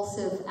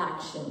impulsive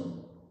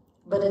action,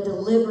 but a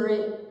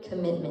deliberate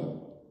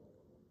commitment.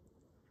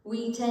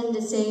 We tend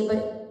to say,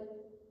 but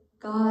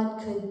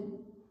God could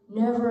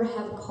never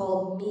have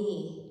called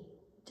me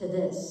to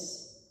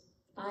this.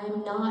 I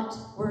am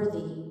not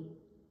worthy.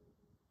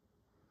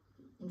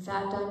 In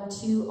fact, I'm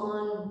too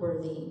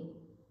unworthy.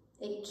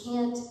 It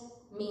can't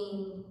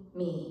mean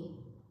me.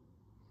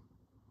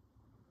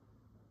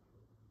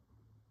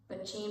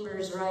 But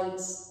Chambers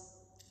writes,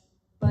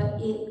 but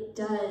it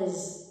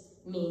does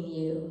mean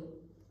you.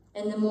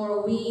 And the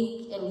more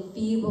weak and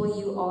feeble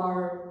you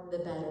are, the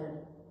better.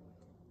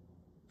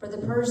 For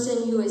the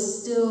person who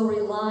is still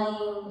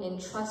relying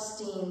and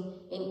trusting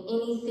in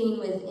anything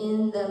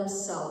within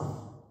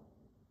themselves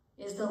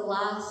is the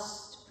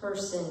last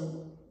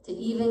person to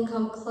even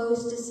come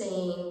close to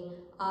saying,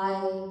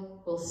 I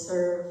will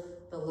serve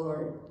the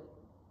Lord.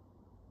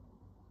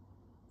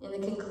 In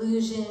the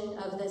conclusion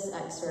of this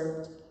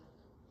excerpt,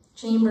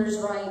 Chambers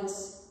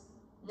writes,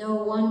 no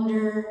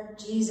wonder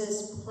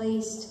Jesus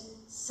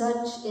placed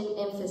such an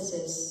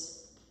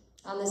emphasis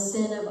on the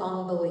sin of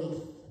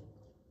unbelief.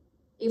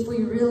 If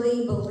we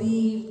really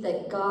believed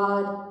that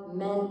God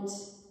meant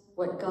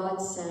what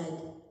God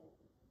said,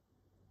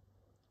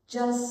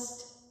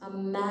 just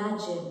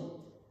imagine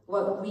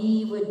what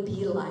we would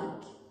be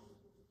like.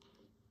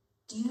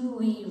 Do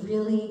we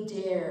really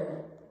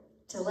dare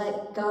to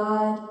let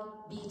God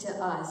be to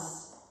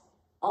us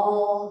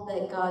all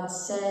that God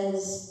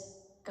says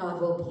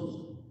God will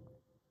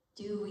be?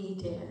 Do we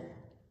dare?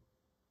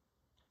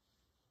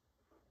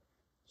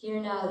 Hear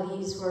now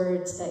these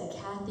words that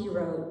Kathy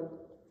wrote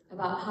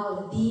about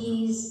how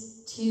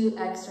these two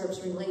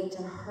excerpts relate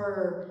to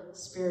her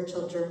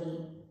spiritual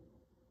journey.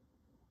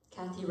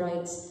 Kathy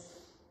writes,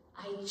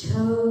 I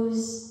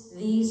chose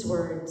these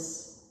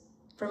words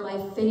from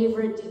my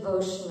favorite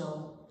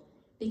devotional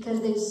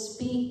because they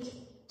speak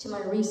to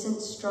my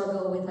recent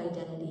struggle with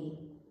identity.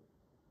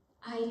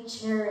 I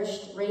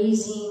cherished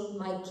raising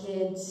my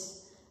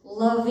kids,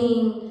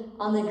 loving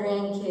on the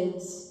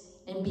grandkids,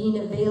 and being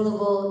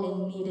available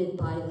and needed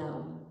by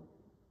them.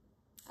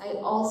 I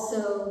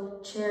also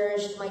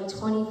cherished my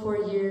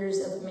 24 years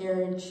of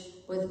marriage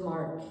with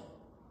Mark,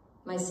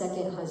 my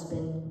second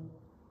husband.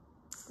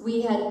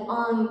 We had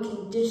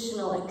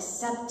unconditional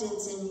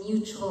acceptance and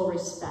mutual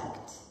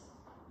respect.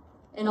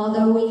 And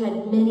although we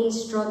had many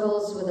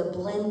struggles with a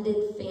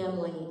blended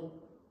family,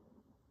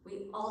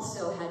 we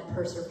also had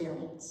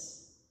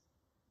perseverance.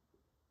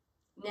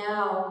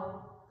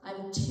 Now,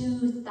 I'm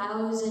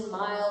 2,000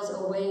 miles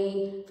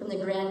away from the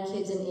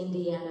grandkids in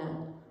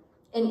Indiana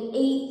and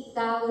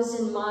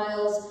 8,000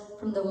 miles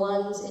from the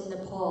ones in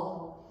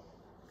Nepal.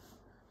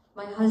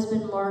 My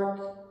husband,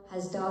 Mark,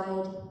 has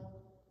died,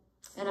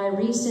 and I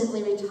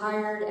recently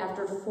retired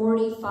after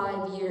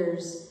 45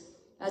 years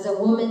as a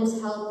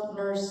women's health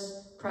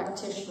nurse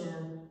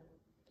practitioner,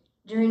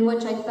 during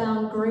which I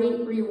found great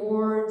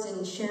rewards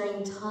in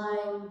sharing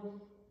time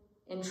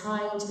and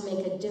trying to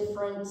make a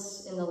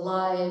difference in the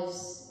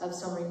lives of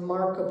some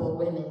remarkable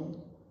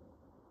women.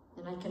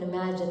 And I can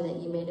imagine that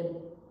you made a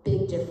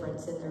big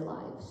difference in their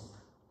lives.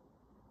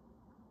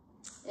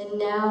 And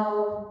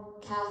now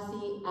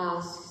Kathy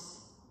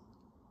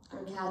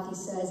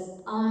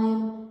says,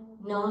 I'm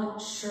not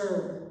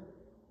sure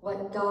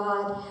what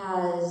God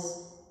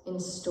has in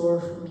store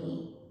for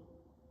me.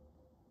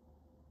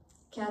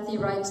 Kathy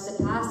writes,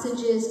 the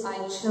passages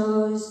I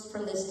chose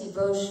from this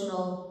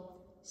devotional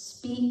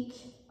speak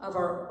of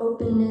our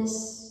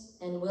openness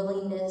and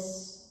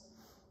willingness,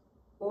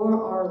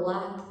 or our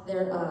lack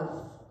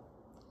thereof,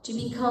 to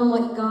become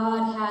what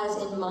God has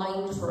in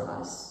mind for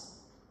us.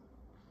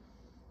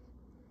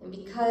 And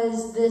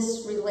because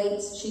this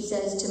relates, she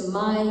says, to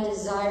my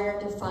desire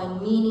to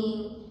find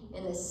meaning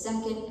in the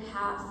second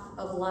half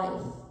of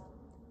life,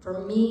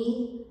 for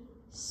me,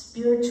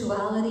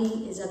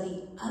 spirituality is of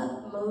the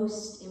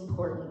utmost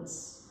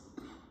importance.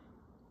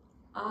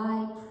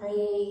 I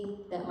pray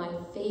that my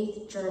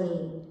faith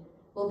journey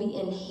will be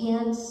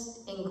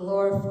enhanced and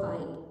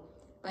glorified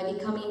by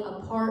becoming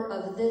a part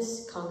of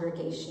this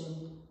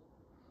congregation.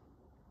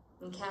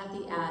 And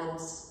Kathy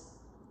adds,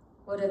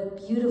 what a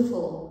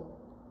beautiful,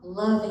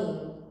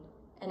 loving,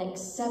 and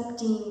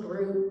accepting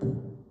group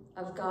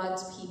of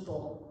God's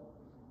people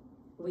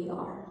we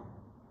are.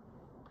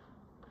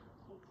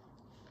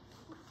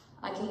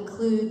 I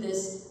conclude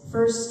this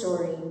first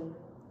story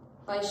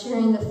by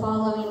sharing the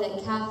following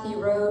that Kathy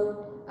wrote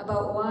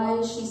about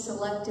why she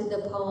selected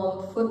the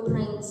poem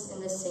Footprints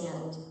in the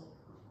Sand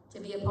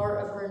to be a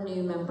part of her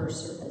new member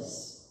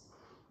service.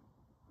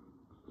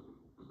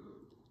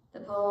 The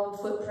poem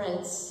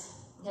Footprints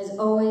has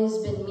always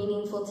been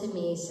meaningful to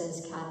me,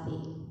 says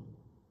Kathy,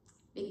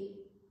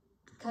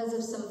 because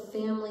of some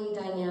family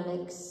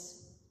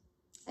dynamics.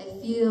 I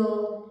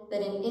feel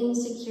that an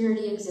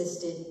insecurity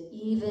existed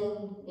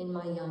even in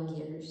my young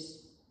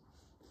years.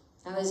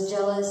 I was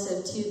jealous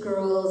of two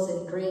girls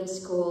in grade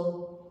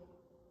school,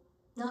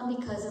 not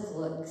because of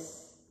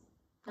looks,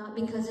 not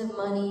because of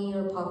money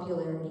or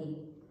popularity.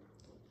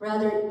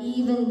 Rather,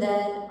 even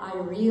then, I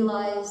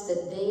realized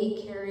that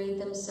they carried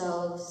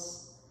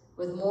themselves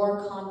with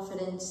more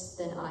confidence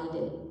than I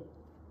did.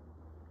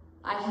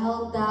 I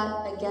held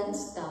that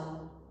against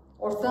them,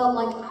 or felt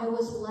like I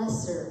was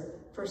lesser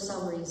for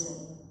some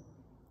reason.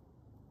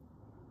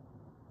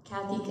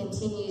 Kathy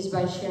continues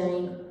by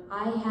sharing,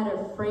 I had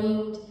a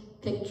framed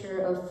picture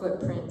of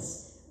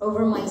footprints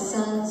over my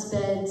son's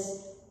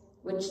beds,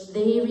 which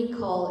they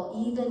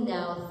recall even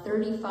now,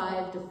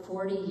 35 to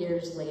 40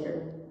 years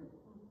later.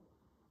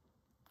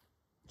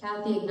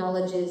 Kathy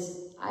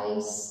acknowledges, I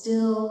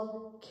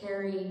still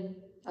carry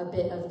a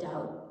bit of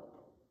doubt.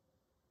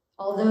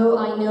 Although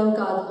I know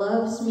God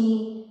loves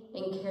me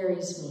and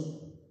carries me.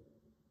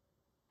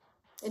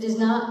 It is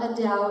not a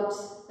doubt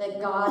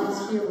that God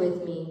is here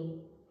with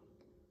me,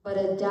 but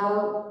a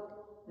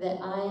doubt that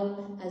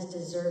I'm as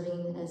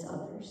deserving as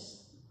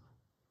others.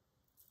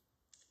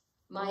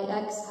 My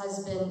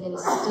ex-husband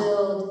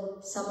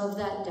instilled some of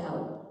that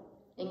doubt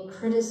and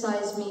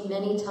criticized me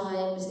many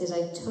times as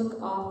I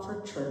took off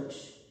for church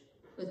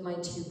with my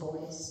two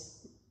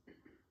boys.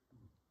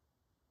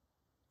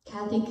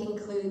 Kathy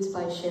concludes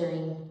by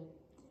sharing,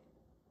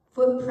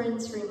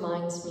 Footprints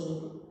reminds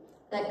me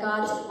that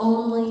God's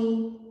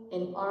only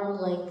an arm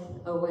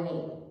length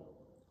away,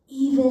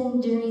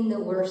 even during the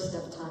worst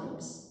of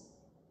times.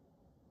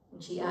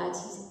 And she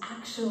adds, he's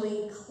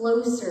actually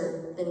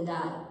closer than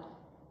that,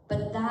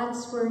 but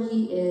that's where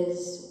he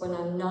is when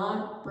I'm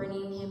not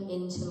bringing him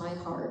into my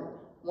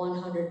heart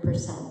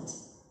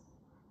 100%.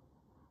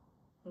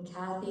 And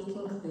Kathy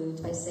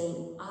concludes by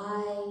saying,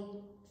 I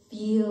feel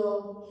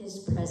feel his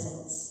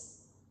presence,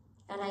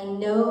 and I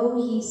know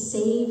he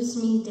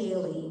saves me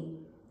daily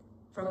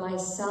from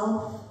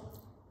myself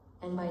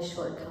and my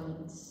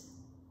shortcomings.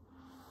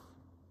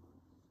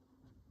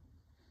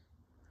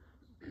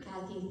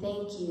 Kathy,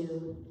 thank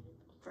you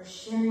for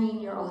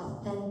sharing your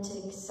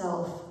authentic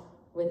self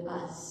with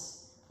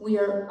us. We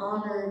are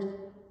honored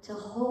to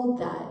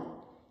hold that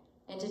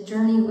and to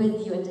journey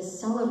with you and to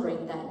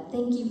celebrate that.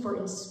 Thank you for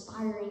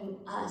inspiring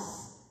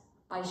us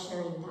by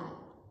sharing that.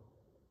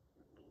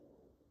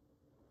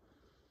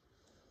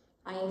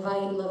 I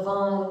invite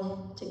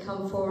Levon to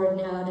come forward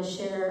now to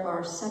share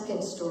our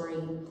second story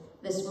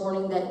this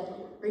morning that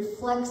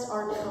reflects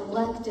our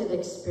collective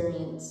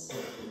experience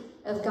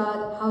of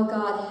God, how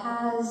God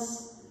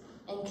has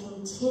and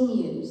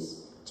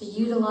continues to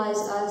utilize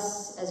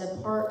us as a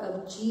part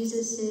of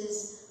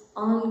Jesus's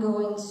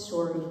ongoing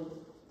story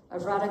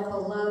of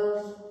radical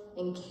love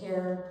and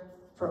care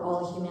for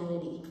all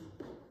humanity.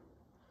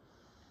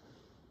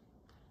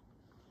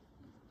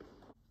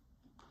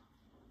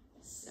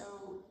 So,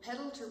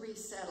 Pedal to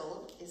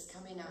Resettle is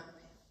coming up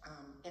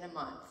in a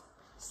month,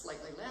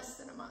 slightly less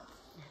than a month.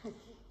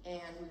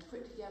 And we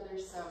put together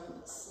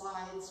some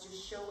slides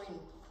just showing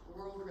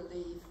World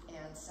Relief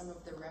and some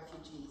of the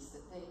refugees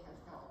that they have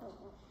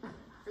helped.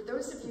 For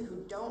those of you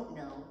who don't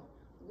know,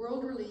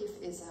 World Relief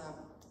is a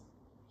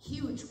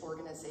huge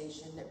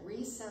organization that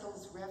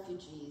resettles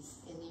refugees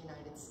in the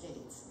United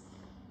States.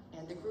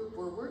 And the group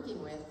we're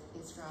working with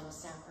is from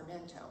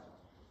Sacramento.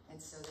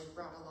 And so they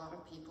brought a lot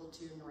of people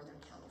to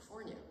Northern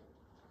California.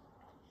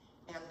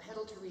 And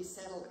Pedal to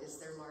Resettle is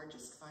their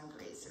largest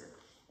fundraiser.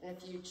 And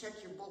if you check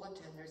your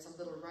bulletin, there's a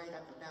little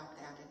write-up about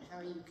that and how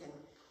you can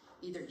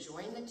either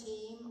join the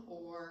team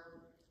or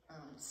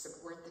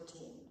support the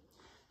team.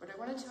 But I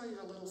want to tell you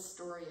a little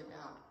story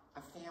about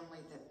a family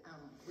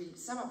that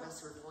some of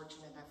us were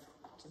fortunate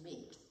enough to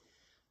meet.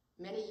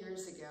 Many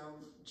years ago,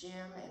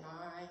 Jim and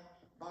I,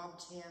 Bob,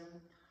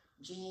 Tim,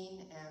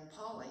 Jean, and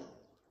Polly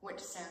went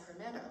to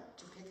Sacramento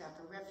to pick up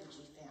a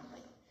refugee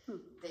family.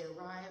 They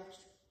arrived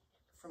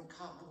from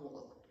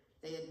Kabul.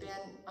 They had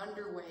been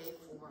underway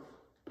for,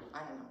 I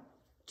don't know,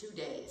 2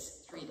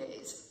 days, 3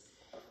 days.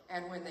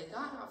 And when they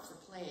got off the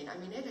plane, I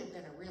mean, it had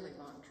been a really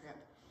long trip,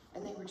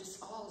 and they were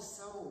just all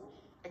so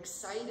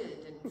excited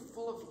and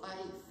full of life,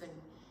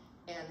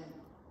 and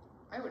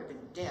I would have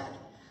been dead.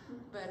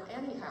 But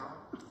anyhow,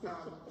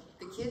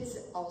 the kids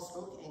all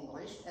spoke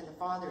English, and the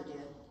father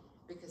did,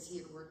 because he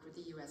had worked with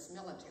the U.S.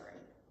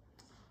 military,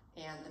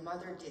 and the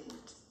mother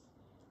didn't.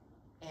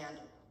 And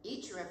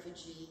each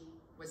refugee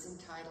was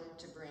entitled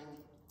to bring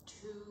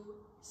 2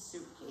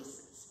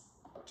 suitcases,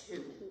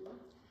 2.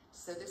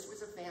 So this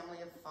was a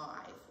family of 5.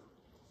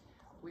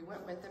 We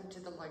went with them to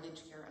the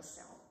luggage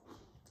carousel.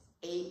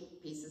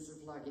 8 pieces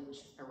of luggage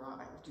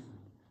arrived.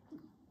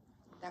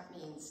 That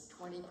means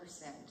 20%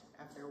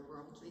 of their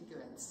worldly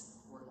goods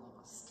were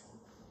lost.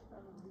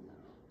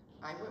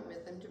 I went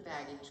with them to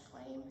baggage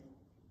claim,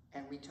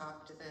 and we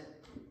talked to the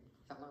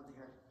fellow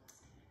there.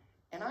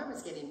 And I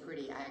was getting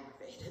pretty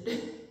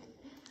aggravated.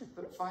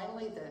 But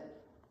finally,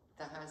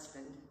 the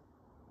husband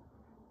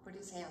put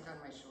his hand on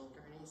my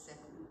shoulder and he said,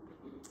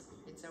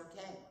 "It's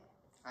okay,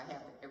 I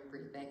have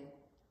everything."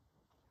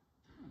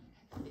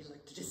 He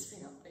looked at his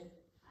family.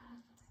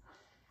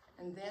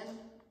 And then,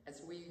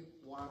 as we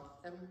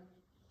walked them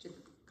to the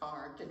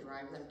car to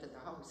drive them to the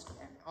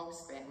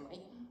host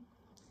family,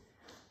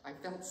 I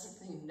felt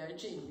something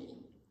nudging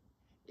me.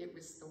 It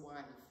was the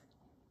wife.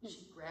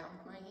 She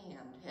grabbed my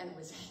hand and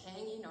was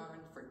hanging on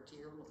for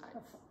dear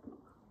life.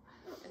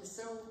 And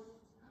so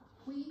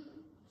we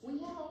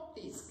help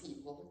these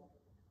people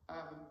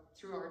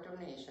through our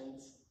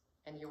donations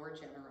and your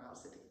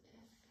generosity.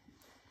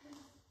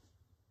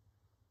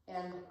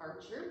 And our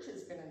church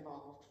has been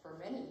involved for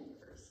many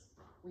years.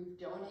 We've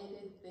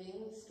donated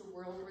things to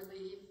World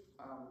Relief,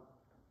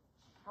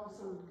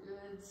 household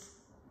goods,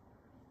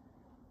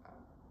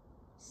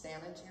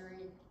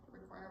 sanitary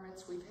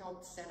requirements. We've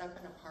helped set up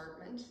an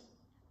apartment,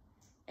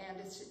 and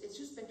it's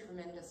just been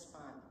tremendous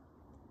fun.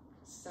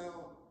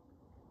 So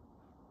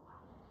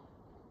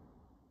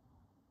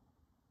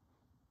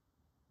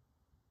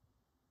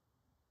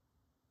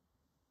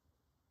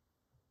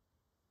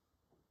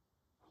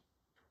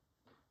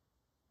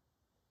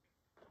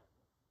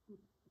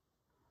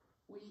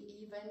we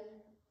even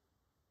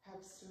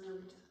have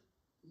served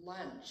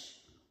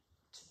lunch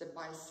to the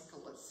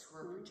bicyclists who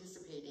are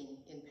participating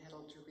in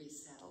Pedal to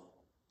Resettle.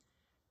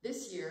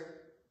 This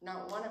year,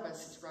 not one of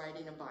us is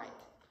riding a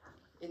bike.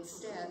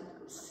 Instead,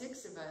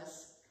 6 of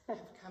us have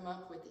come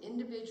up with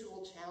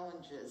individual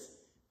challenges,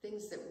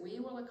 things that we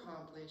will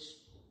accomplish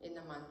in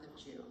the month of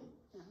June.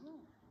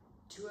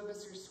 2 of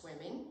us are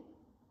swimming.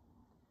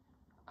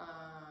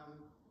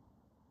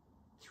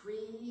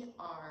 3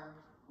 are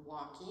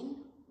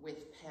walking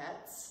with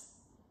pets.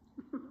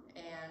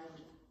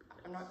 And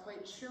I'm not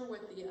quite sure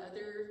what the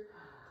other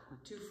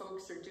 2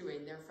 folks are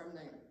doing. They're from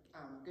the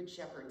Good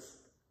Shepherd's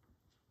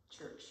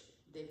Church.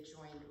 They've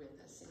joined with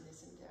us in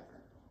this endeavor.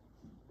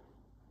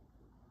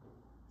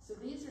 So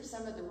these are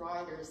some of the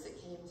riders that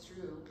came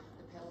through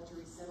the Pedal to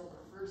Resettle resettle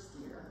the first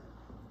year.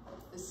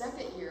 The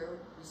second year,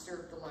 we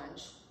served the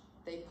lunch.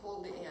 They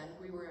pulled in.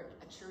 We were at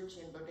a church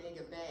in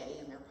Bodega Bay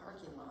in their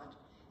parking lot.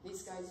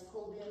 These guys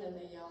pulled in and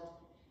they yelled,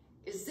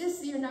 "Is this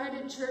the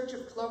United Church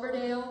of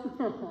Cloverdale?"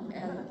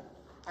 And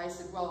I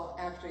said, well,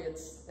 actually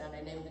it's, then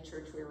I named the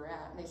church we were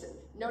at. And they said,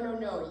 no, no,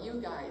 no,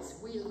 you guys.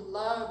 We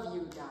love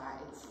you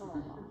guys.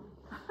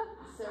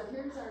 So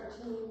here's our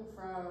team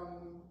from,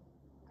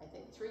 I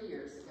think, 3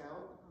 years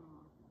ago.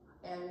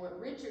 And what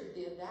Richard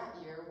did that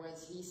year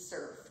was he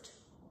surfed.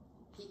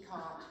 He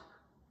caught,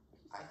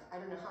 I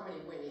don't know how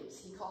many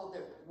waves. He called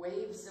it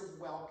waves of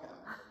welcome.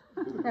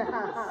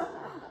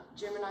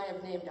 Jim and I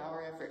have named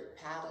our effort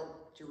Paddle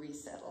to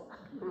Resettle.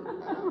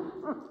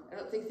 I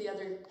don't think the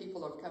other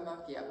people have come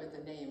up yet with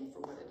a name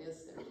for what it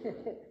is they're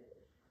doing.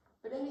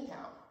 But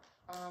anyhow,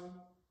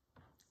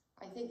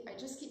 I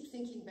just keep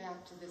thinking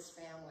back to this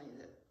family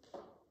that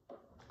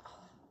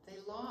they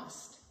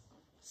lost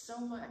so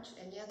much,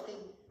 and yet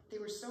they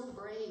were so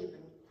brave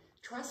and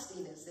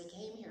trusting as they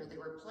came here. They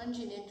were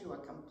plunging into a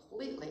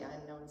completely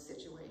unknown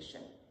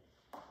situation.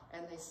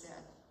 And they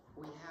said,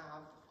 we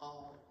have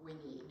all we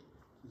need.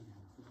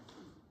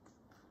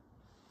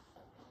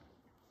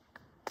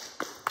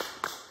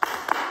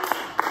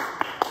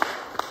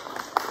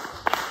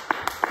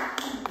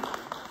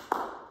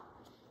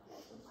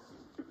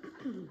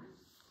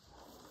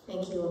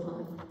 Thank you,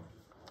 Yvonne.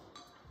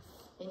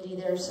 Indeed,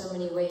 there are so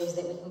many ways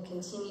that we can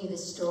continue the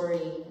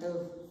story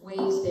of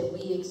ways that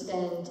we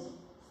extend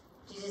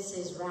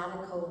Jesus'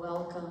 radical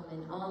welcome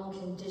and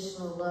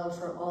unconditional love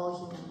for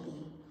all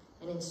humanity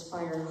and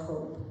inspire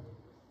hope.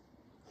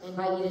 I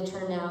invite you to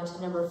turn now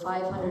to number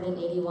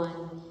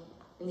 581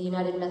 in the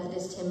United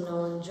Methodist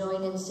Hymnal and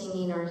join in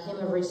singing our hymn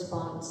of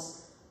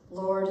response,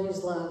 Lord,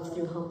 whose love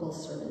through humble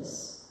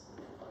service.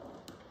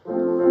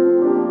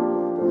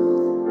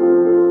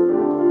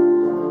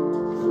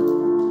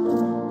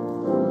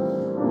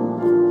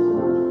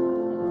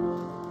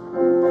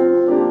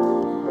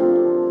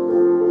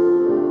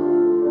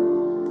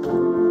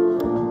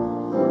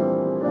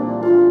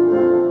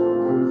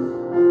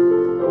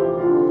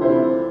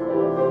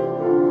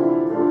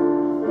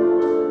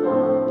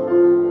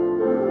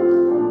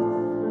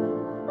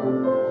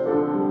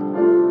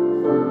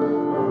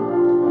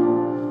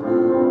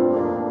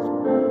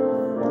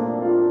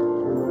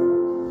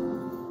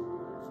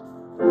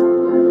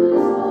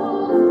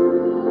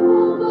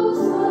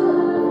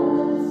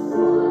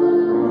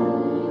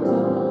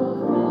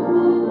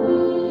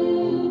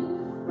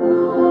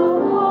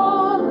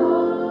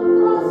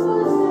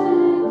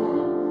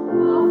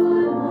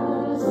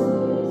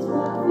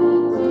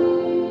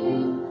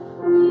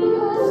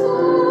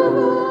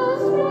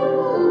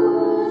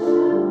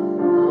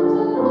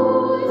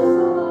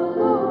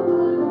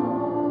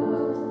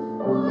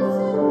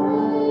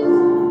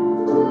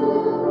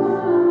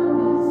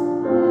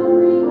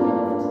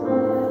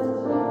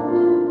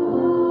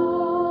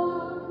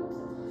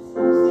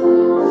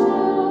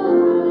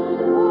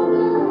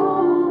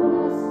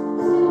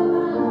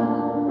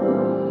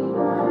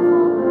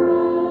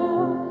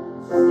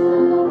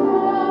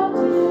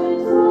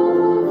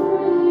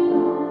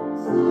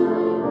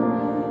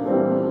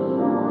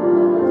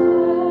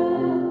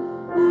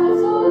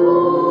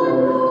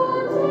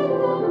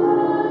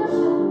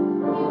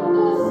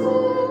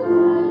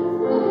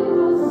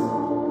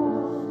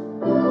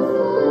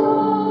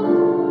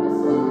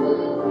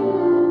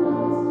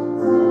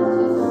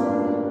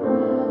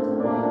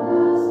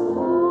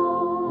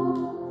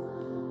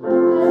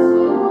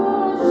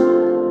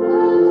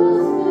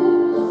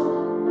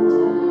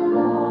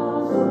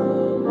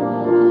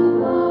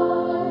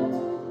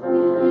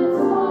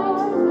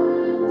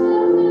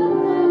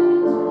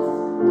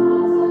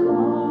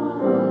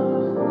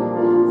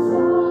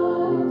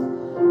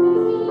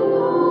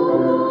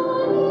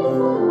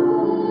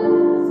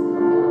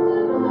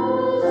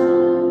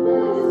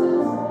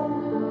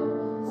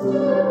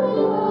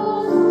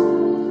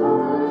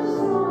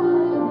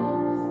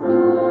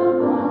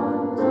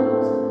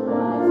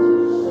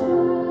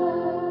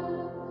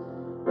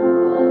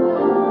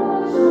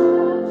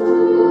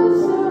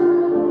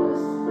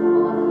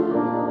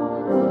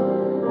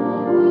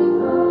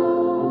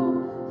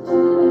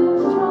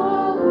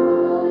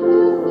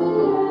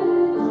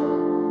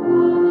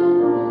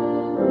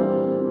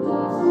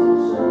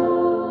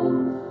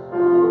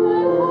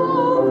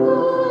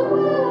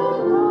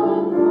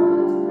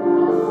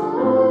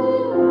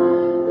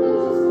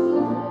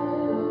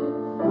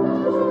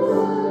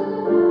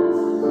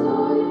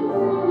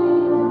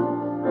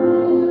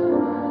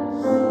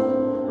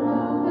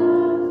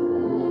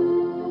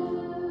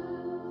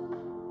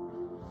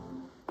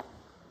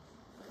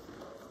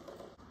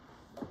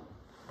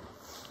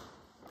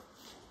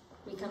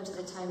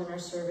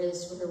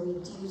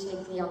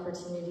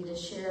 Opportunity to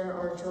share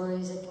our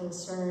joys and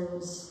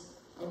concerns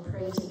and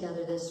pray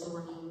together this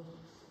morning.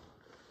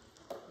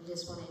 I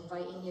just want to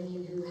invite any of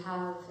you who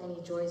have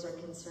any joys or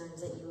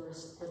concerns that you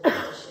would like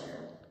to share.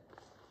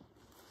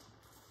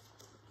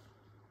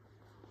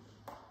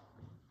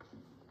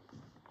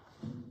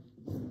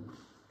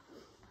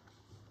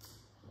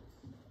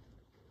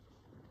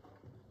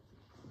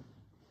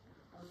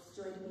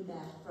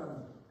 back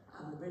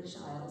from the British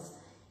Isles,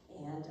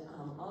 and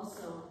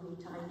also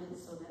we timed it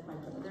so that my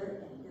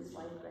brother and his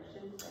wife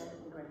Gretchen, Fred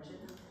and Gretchen,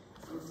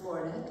 in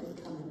Florida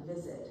could come and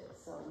visit.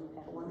 So we've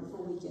had a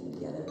wonderful weekend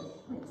together.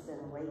 It's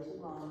been way too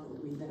long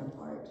that we've been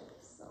apart.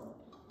 So,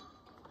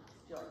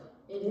 joy.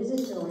 It is a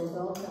joy.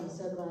 Welcome.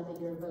 So glad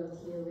that you're both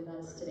here with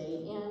us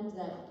today, and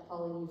that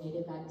all of you made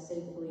it back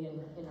safely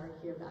and are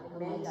here back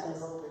amongst us.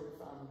 COVID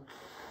from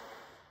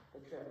the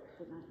trip,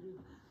 but not you.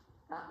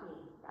 Not me.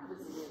 That was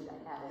the end I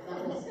had it.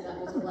 That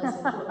was a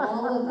blessing. For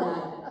all of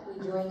that, we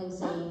join in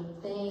saying,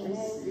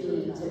 thanks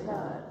be to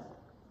God.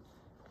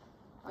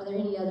 Are there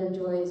any other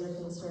joys or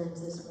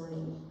concerns this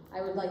morning?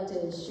 I would like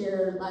to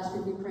share, last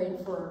week we prayed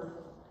for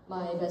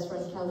my best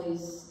friend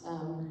Kelly's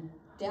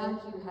dad,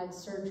 who had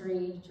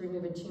surgery to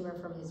remove a tumor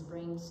from his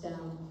brain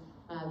stem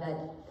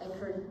that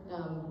occurred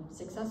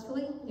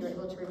successfully. They were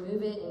able to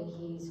remove it, and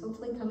he's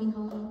hopefully coming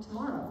home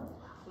tomorrow.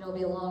 You know, it'll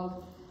be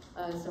along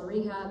some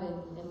rehab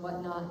and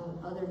whatnot,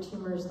 and other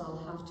tumors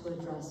they'll have to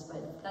address,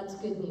 but that's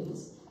good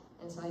news.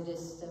 And so I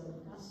just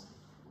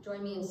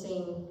join me in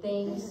saying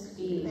thanks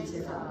be to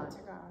God.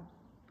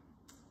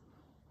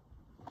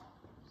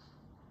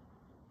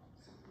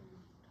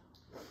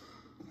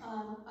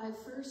 I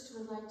first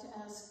would like to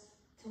ask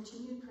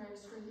continued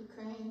prayers for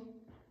Ukraine.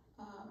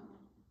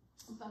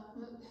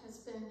 Bakhmut has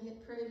been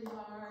hit pretty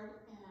hard,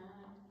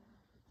 and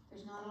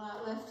there's not a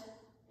lot left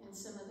in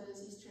some of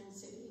those eastern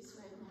cities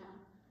right now.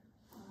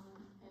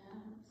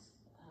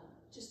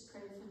 Just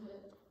pray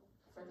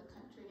for the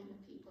country and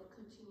the people.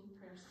 Continued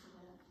prayers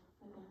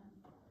for them.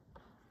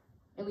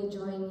 And we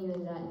join you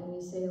in that, and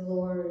we say,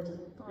 Lord,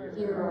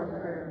 hear our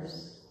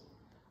prayers.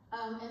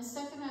 And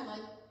second,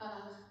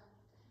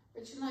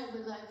 Rich and I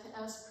would like to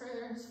ask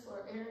prayers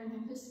for Aaron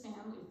and his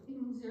family.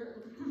 Things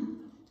are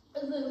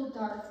a little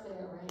dark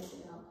there right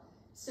now.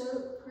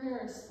 So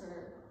prayers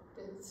for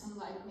that some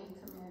light may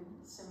come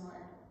in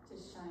somewhere to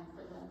shine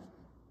for them.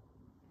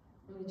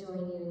 And we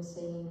join you in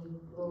saying,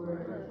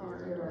 Lord,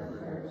 hear our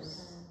prayers.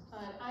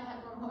 I have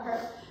one more.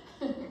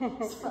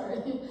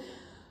 Sorry.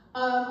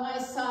 I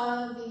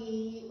saw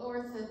the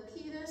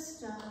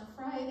orthopedist on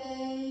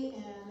Friday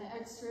and the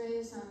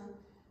x-rays on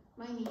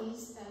my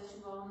knees, as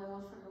you all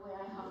know from the way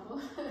I hobble.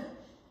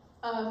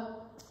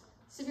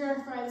 Severe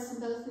arthritis in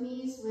both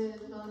knees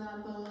with bone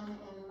on bone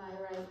in my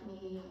right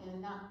knee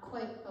and not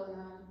quite bone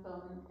on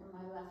bone in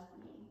my left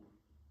knee.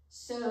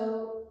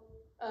 So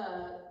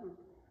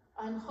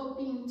I'm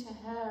hoping to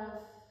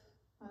have,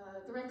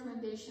 the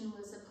recommendation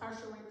was a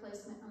partial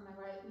replacement on my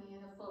right knee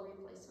and a full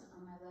replacement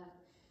on my left.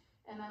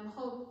 And I'm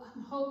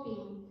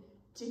hoping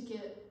to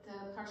get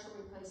the partial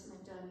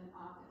replacement done in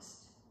August.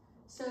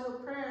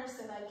 So prayers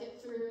that I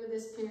get through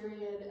this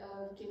period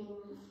of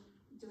doing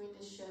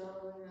the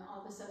show and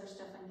all this other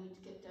stuff I need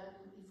to get done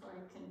before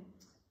I can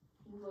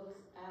look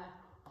at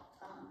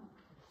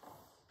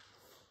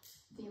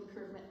the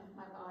improvement of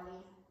my body.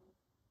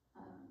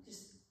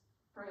 Just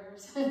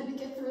prayers to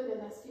get through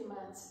the next few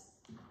months.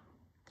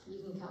 You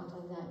can count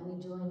on that, and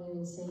we join you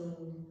in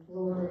saying,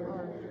 Lord,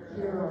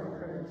 hear our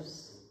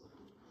prayers.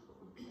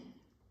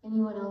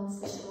 Anyone else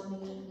this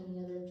morning?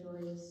 Any other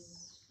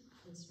joys,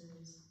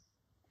 concerns?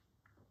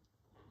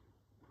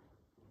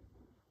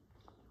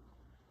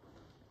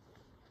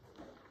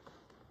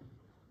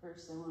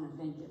 First, I want to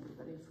thank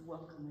everybody for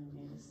welcoming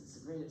me. This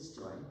is the greatest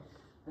joy.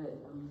 But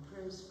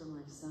prayers for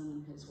my son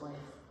and his wife,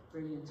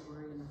 Brady and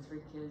Tori, and the 3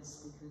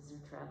 kids, because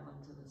they're traveling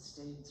to the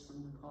States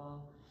from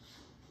Nepal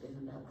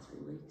in about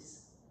 3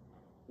 weeks.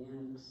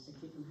 And to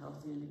keep them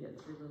healthy and to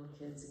get 3 little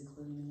kids,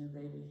 including a new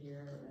baby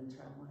here, and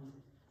traveling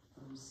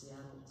from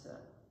Seattle to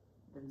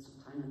spend some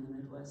time in the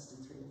Midwest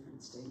in 3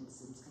 different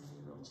states. It's going to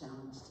be a real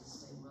challenge to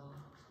stay well.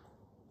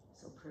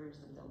 So prayers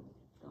that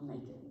they'll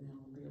make it, and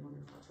it'll be a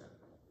wonderful trip.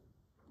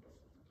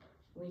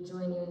 We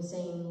join you in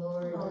saying,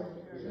 Lord,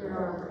 hear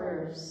our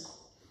prayers.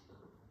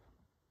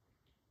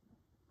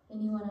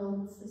 Anyone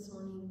else this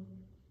morning?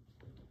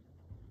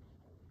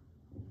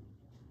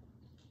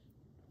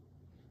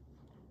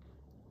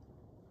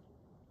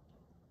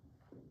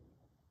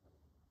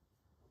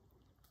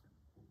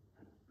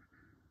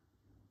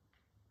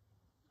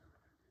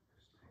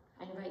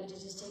 I invite you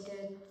to just take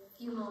a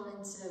few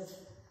moments of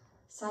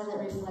silent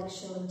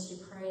reflection to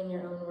pray in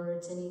your own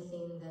words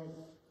anything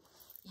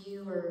that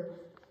you are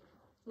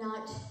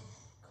not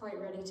quite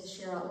ready to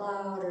share out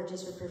loud or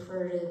just would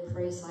prefer to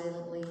pray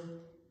silently.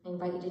 I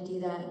invite you to do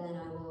that, and then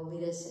I will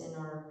lead us in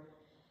our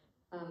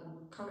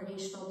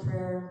congregational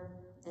prayer,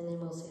 and then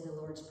we'll say the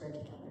Lord's Prayer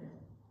together.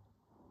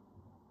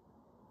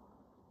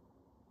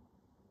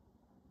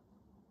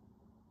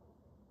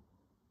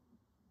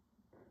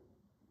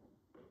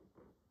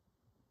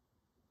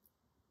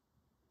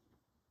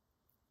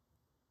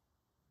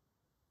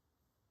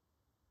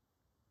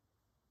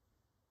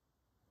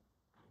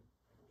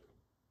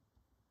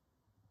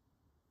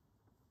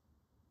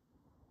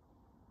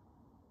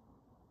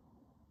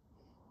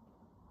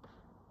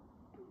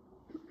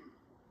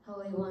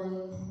 Holy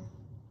One,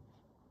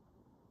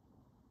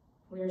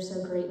 we are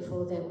so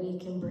grateful that we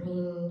can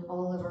bring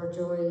all of our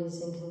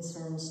joys and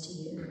concerns to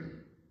you.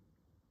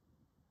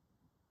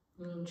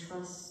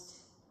 Trust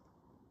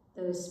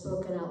those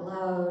spoken out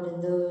loud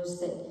and those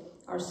that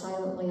are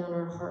silently on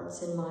our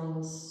hearts and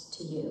minds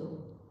to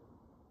you.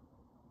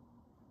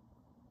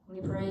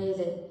 We pray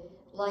that,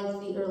 like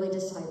the early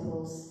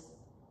disciples,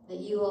 that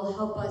you will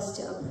help us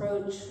to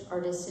approach our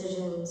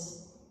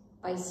decisions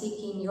by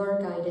seeking your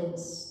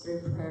guidance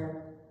through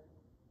prayer.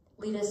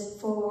 Lead us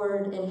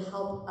forward and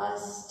help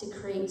us to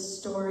create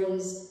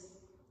stories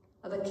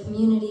of a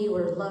community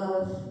where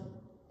love,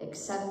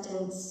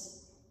 acceptance,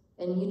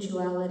 and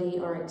mutuality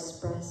are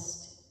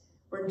expressed,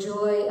 where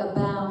joy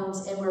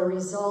abounds and where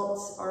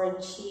results are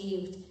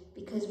achieved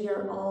because we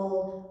are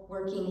all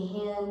working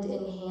hand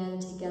in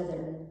hand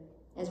together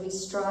as we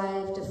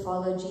strive to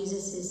follow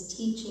Jesus'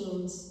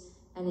 teachings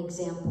and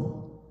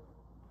example.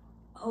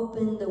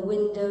 Open the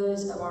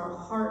windows of our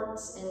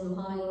hearts and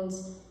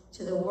minds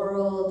to the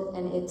world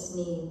and its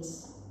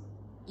needs.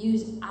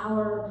 Use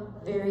our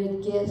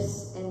very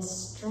gifts and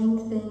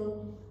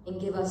strengthen and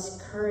give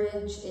us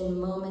courage in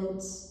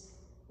moments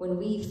when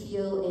we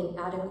feel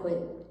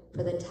inadequate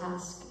for the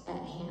task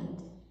at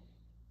hand.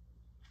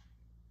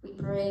 We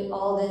pray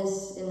all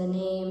this in the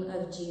name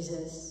of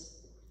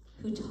Jesus,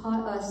 who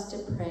taught us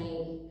to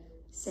pray,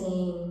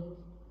 saying,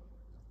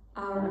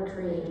 Our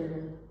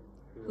Creator,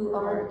 who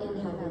art in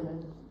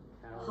heaven,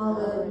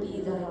 hallowed be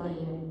thy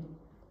name.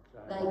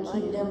 Thy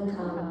kingdom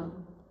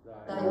come,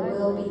 thy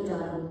will be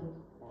done,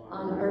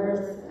 on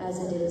earth as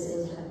it is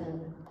in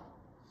heaven.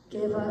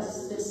 Give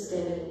us this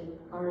day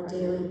our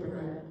daily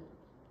bread,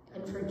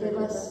 and forgive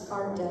us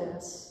our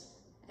debts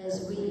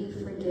as we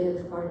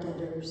forgive our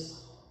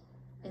debtors.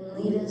 And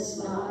lead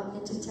us not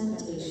into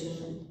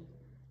temptation,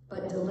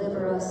 but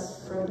deliver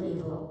us from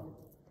evil.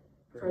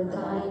 For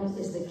thine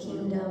is the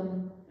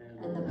kingdom,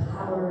 and the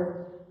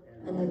power,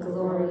 and the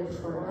glory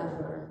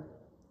forever.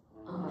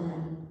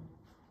 Amen.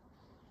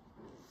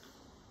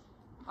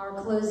 Our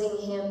closing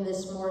hymn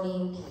this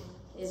morning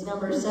is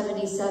number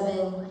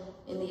 77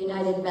 in the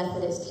United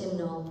Methodist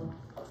Hymnal.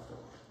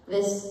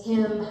 This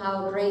hymn,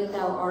 How Great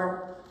Thou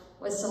Art,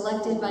 was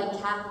selected by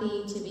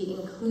Kathy to be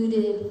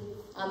included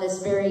on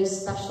this very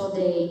special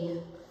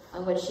day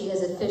on which she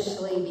has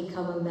officially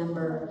become a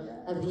member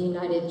of the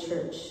United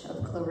Church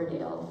of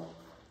Cloverdale.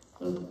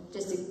 And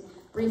just to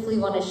briefly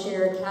want to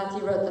share,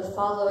 Kathy wrote the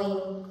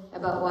following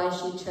about why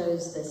she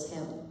chose this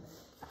hymn.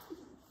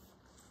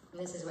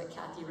 And this is what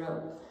Kathy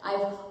wrote.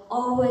 I've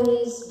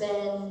always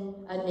been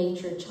a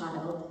nature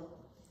child,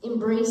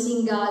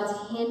 embracing God's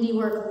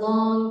handiwork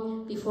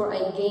long before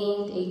I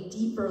gained a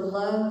deeper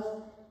love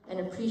and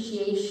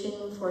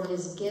appreciation for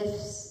his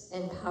gifts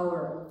and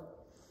power.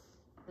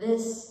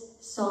 This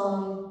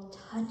song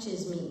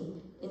touches me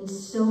in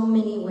so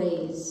many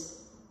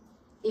ways.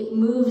 It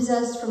moves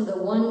us from the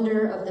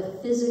wonder of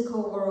the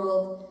physical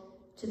world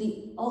to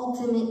the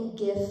ultimate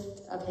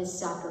gift of his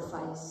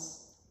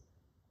sacrifice.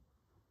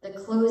 The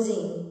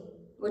closing,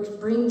 which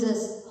brings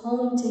us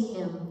home to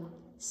him,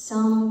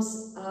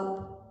 sums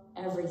up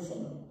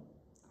everything: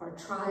 our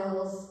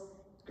trials,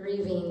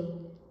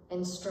 grieving,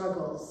 and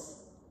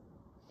struggles,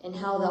 and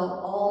how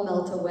they'll all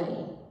melt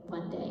away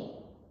one day.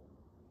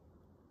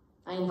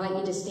 I invite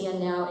you to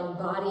stand now in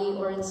body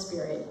or in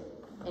spirit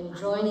and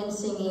join in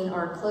singing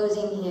our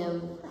closing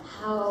hymn,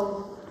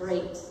 How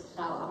Great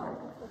Thou Art.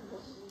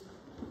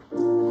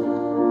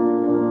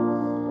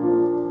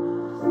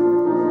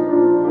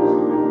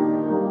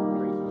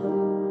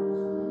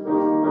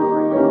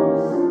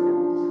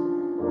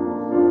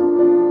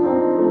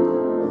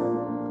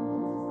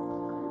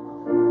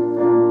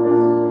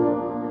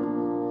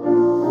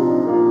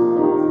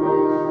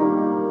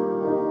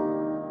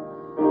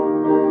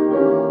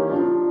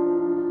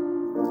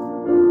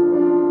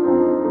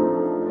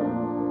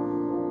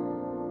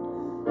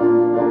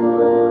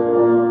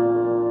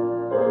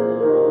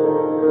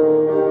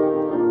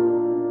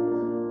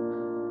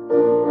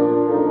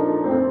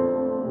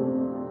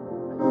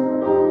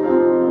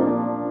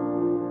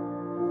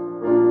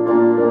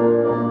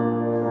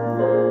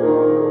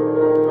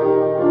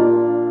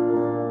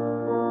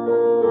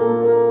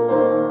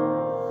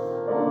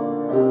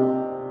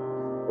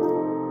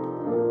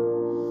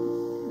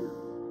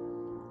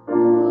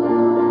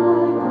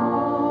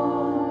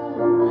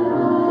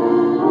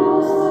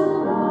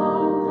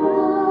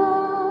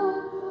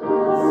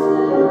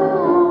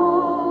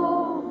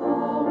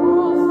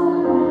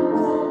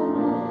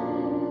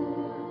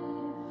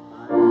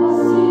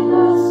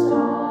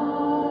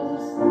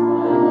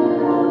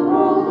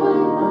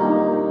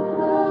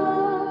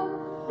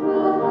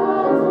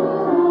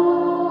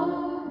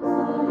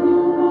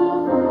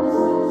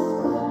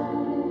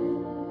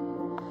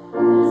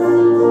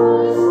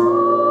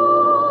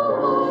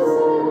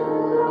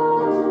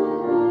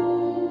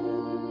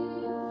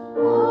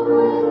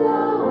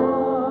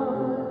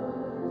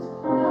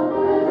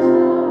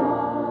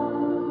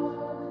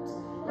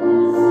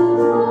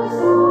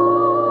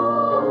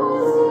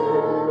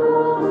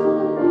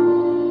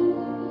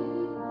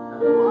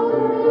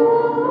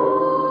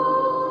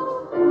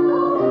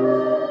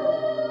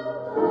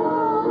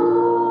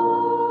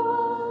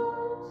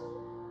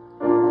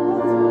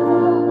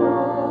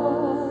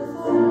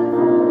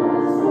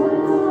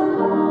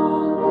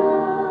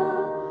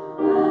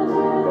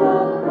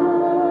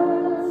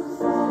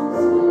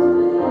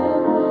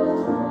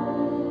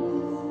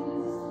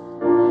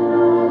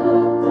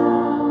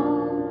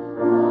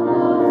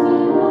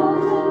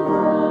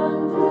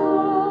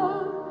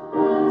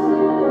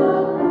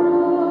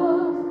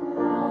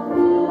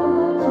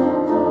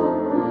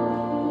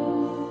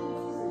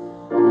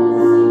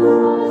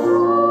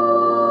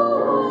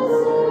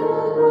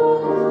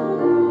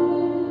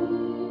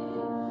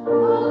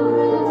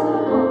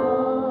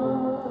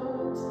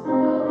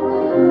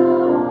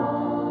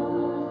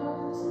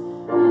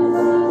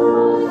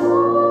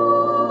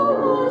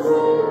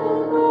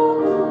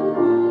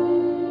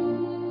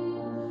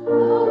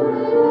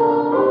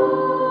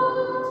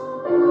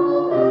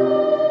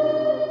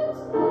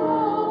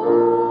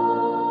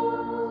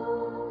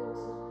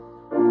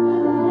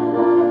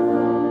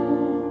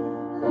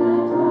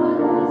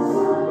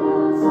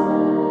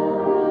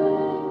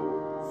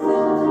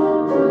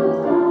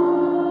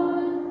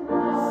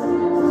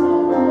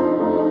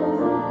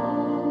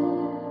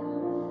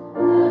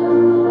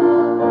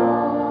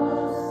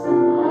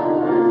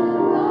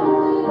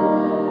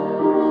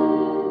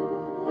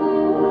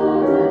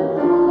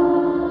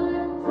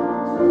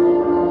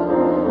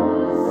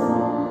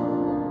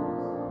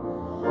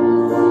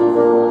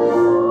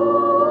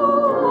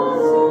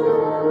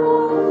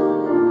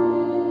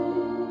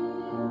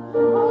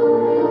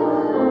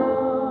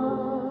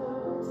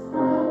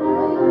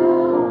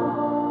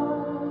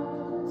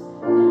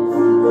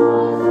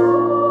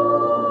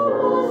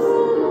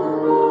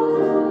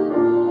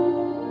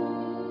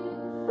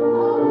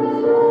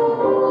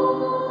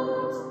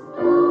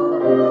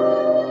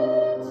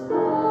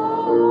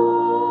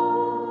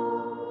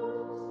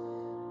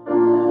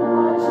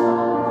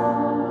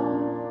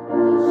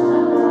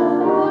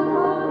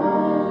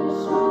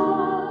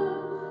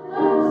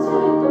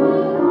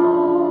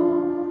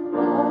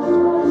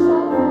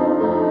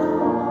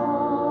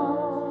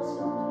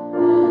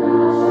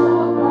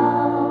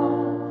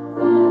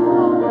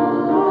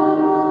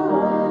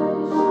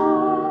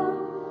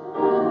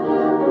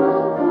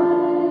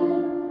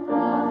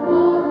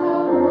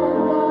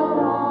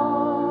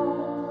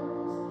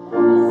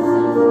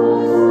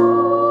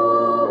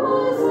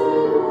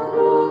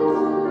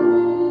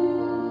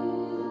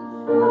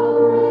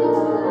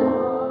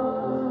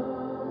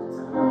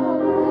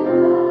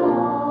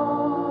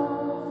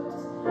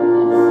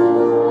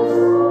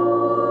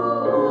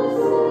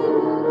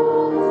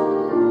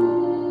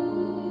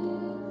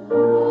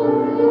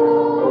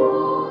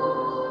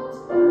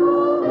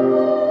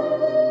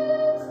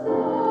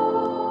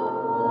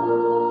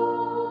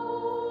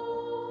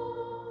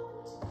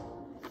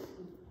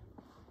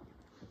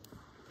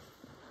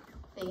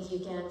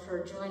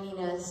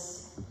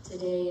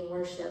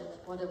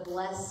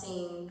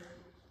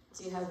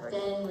 to have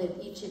been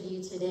with each of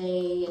you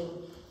today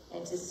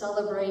and to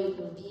celebrate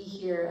and be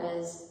here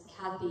as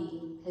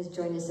Kathy has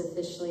joined us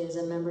officially as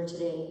a member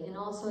today, and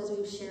also as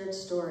we've shared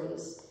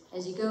stories.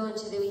 As you go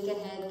into the week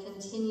ahead,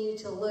 continue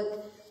to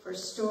look for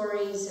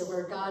stories of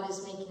where God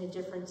is making a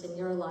difference in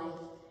your life.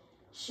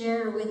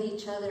 Share with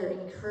each other,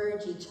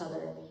 encourage each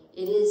other.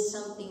 It is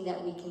something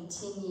that we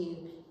continue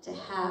to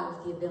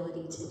have the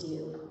ability to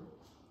do.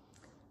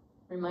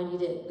 Remind you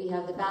that we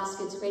have the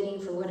baskets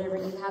waiting for whatever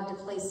you have to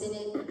place in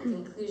it at the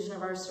conclusion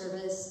of our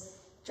service.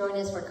 Join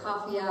us for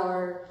coffee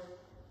hour.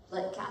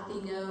 Let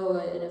Kathy know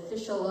an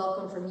official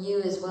welcome from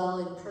you as well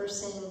in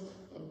person,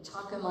 and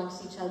talk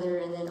amongst each other.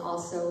 And then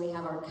also we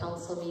have our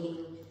council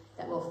meeting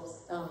that will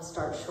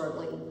start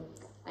shortly.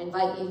 I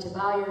invite you to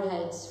bow your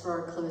heads for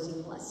our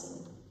closing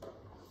blessing.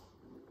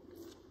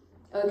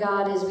 Oh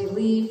God, as we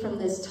leave from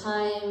this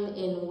time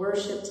in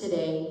worship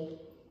today,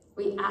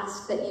 we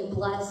ask that you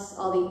bless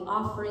all the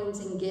offerings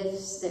and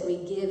gifts that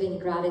we give in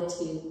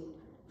gratitude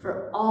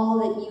for all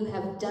that you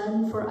have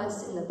done for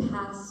us in the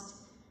past,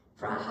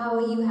 for how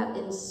you have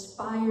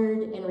inspired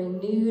and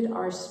renewed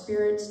our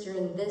spirits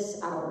during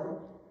this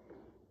hour,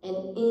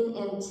 and in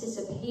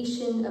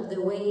anticipation of the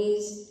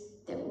ways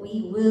that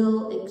we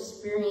will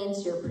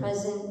experience your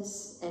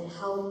presence and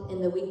help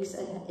in the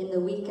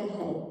week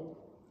ahead.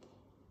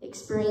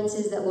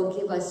 Experiences that will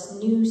give us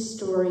new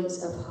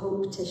stories of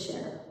hope to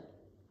share.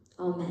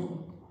 Amen.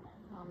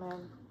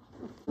 Amen.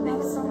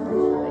 Thanks so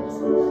much.